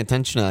barely paying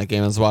attention to that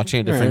game. I was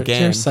watching a different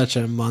game. You're such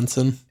a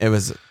Munson. It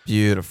was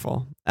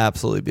beautiful.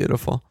 Absolutely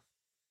beautiful.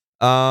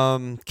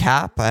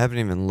 Cap, I haven't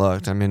even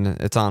looked. I mean,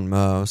 it's on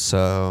Mo,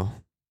 so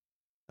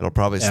It'll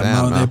probably stay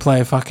no, on. they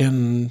play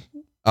fucking.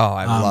 Oh,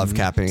 I love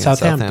capping at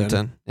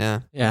Southampton.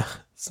 Yeah. Yeah.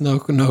 It's no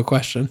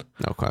question.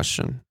 No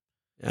question.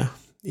 Yeah.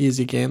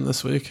 Easy game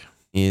this week.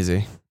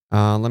 Easy.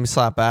 Let me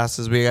slap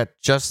asses. We got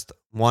just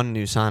one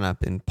new sign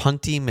up in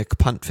Punty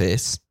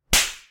McPuntface.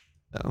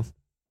 So,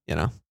 you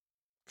know.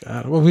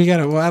 God,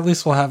 well, at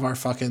least we'll have our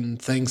fucking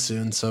thing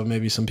soon. So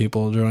maybe some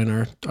people will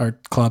join our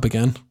club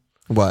again.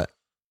 What?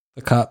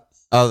 The cup.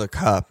 Oh, the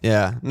cup.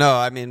 Yeah. No,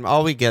 I mean,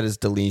 all we get is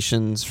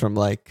deletions from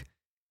like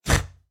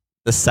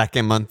the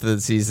second month of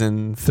the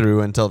season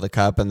through until the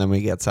cup, and then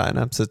we get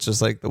signups. It's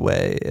just like the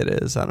way it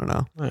is. I don't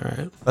know. All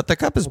right. But the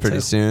cup is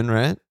pretty soon,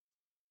 right?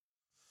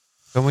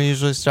 Don't we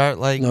usually start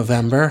like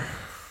November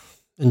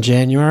and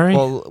January?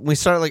 Well, we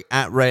start like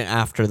right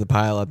after the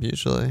pile up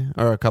usually,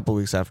 or a couple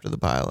weeks after the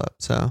pile up.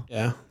 So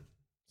yeah.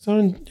 So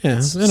in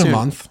a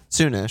month.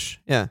 Soonish.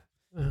 Yeah.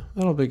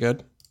 That'll be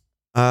good.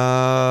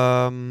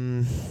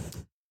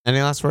 Any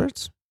last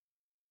words?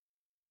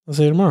 I'll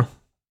see you tomorrow.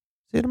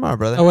 See you tomorrow,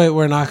 brother. Oh, wait,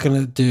 we're not going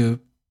to do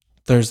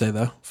Thursday,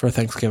 though, for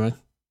Thanksgiving.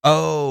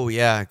 Oh,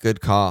 yeah,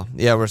 good call.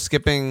 Yeah, we're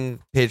skipping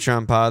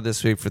Patreon pod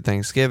this week for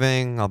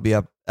Thanksgiving. I'll be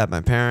up at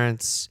my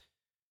parents'.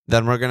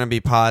 Then we're going to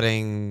be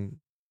podding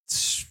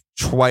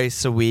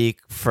twice a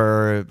week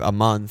for a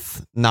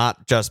month. Not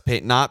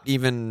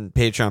even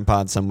Patreon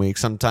pods some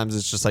weeks. Sometimes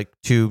it's just like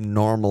 2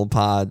 normal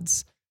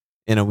pods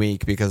in a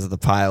week because of the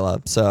pile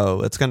up.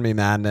 So it's going to be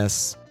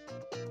madness.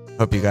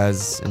 Hope you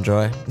guys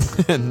enjoy.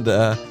 And,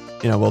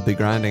 we'll be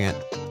grinding it.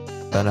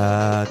 But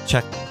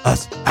check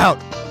us out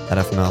at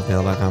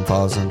fmlfl.com.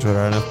 Follow us on Twitter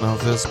at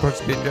fmlfl,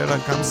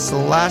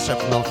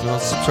 sportsbeatjo.com/fmlfl.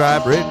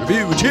 Subscribe, rate,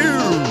 review.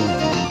 Cheers!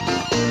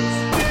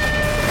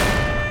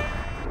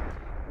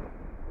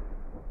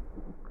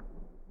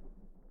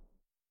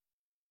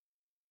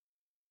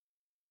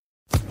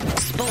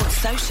 Sports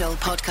Social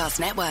Podcast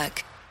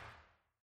Network.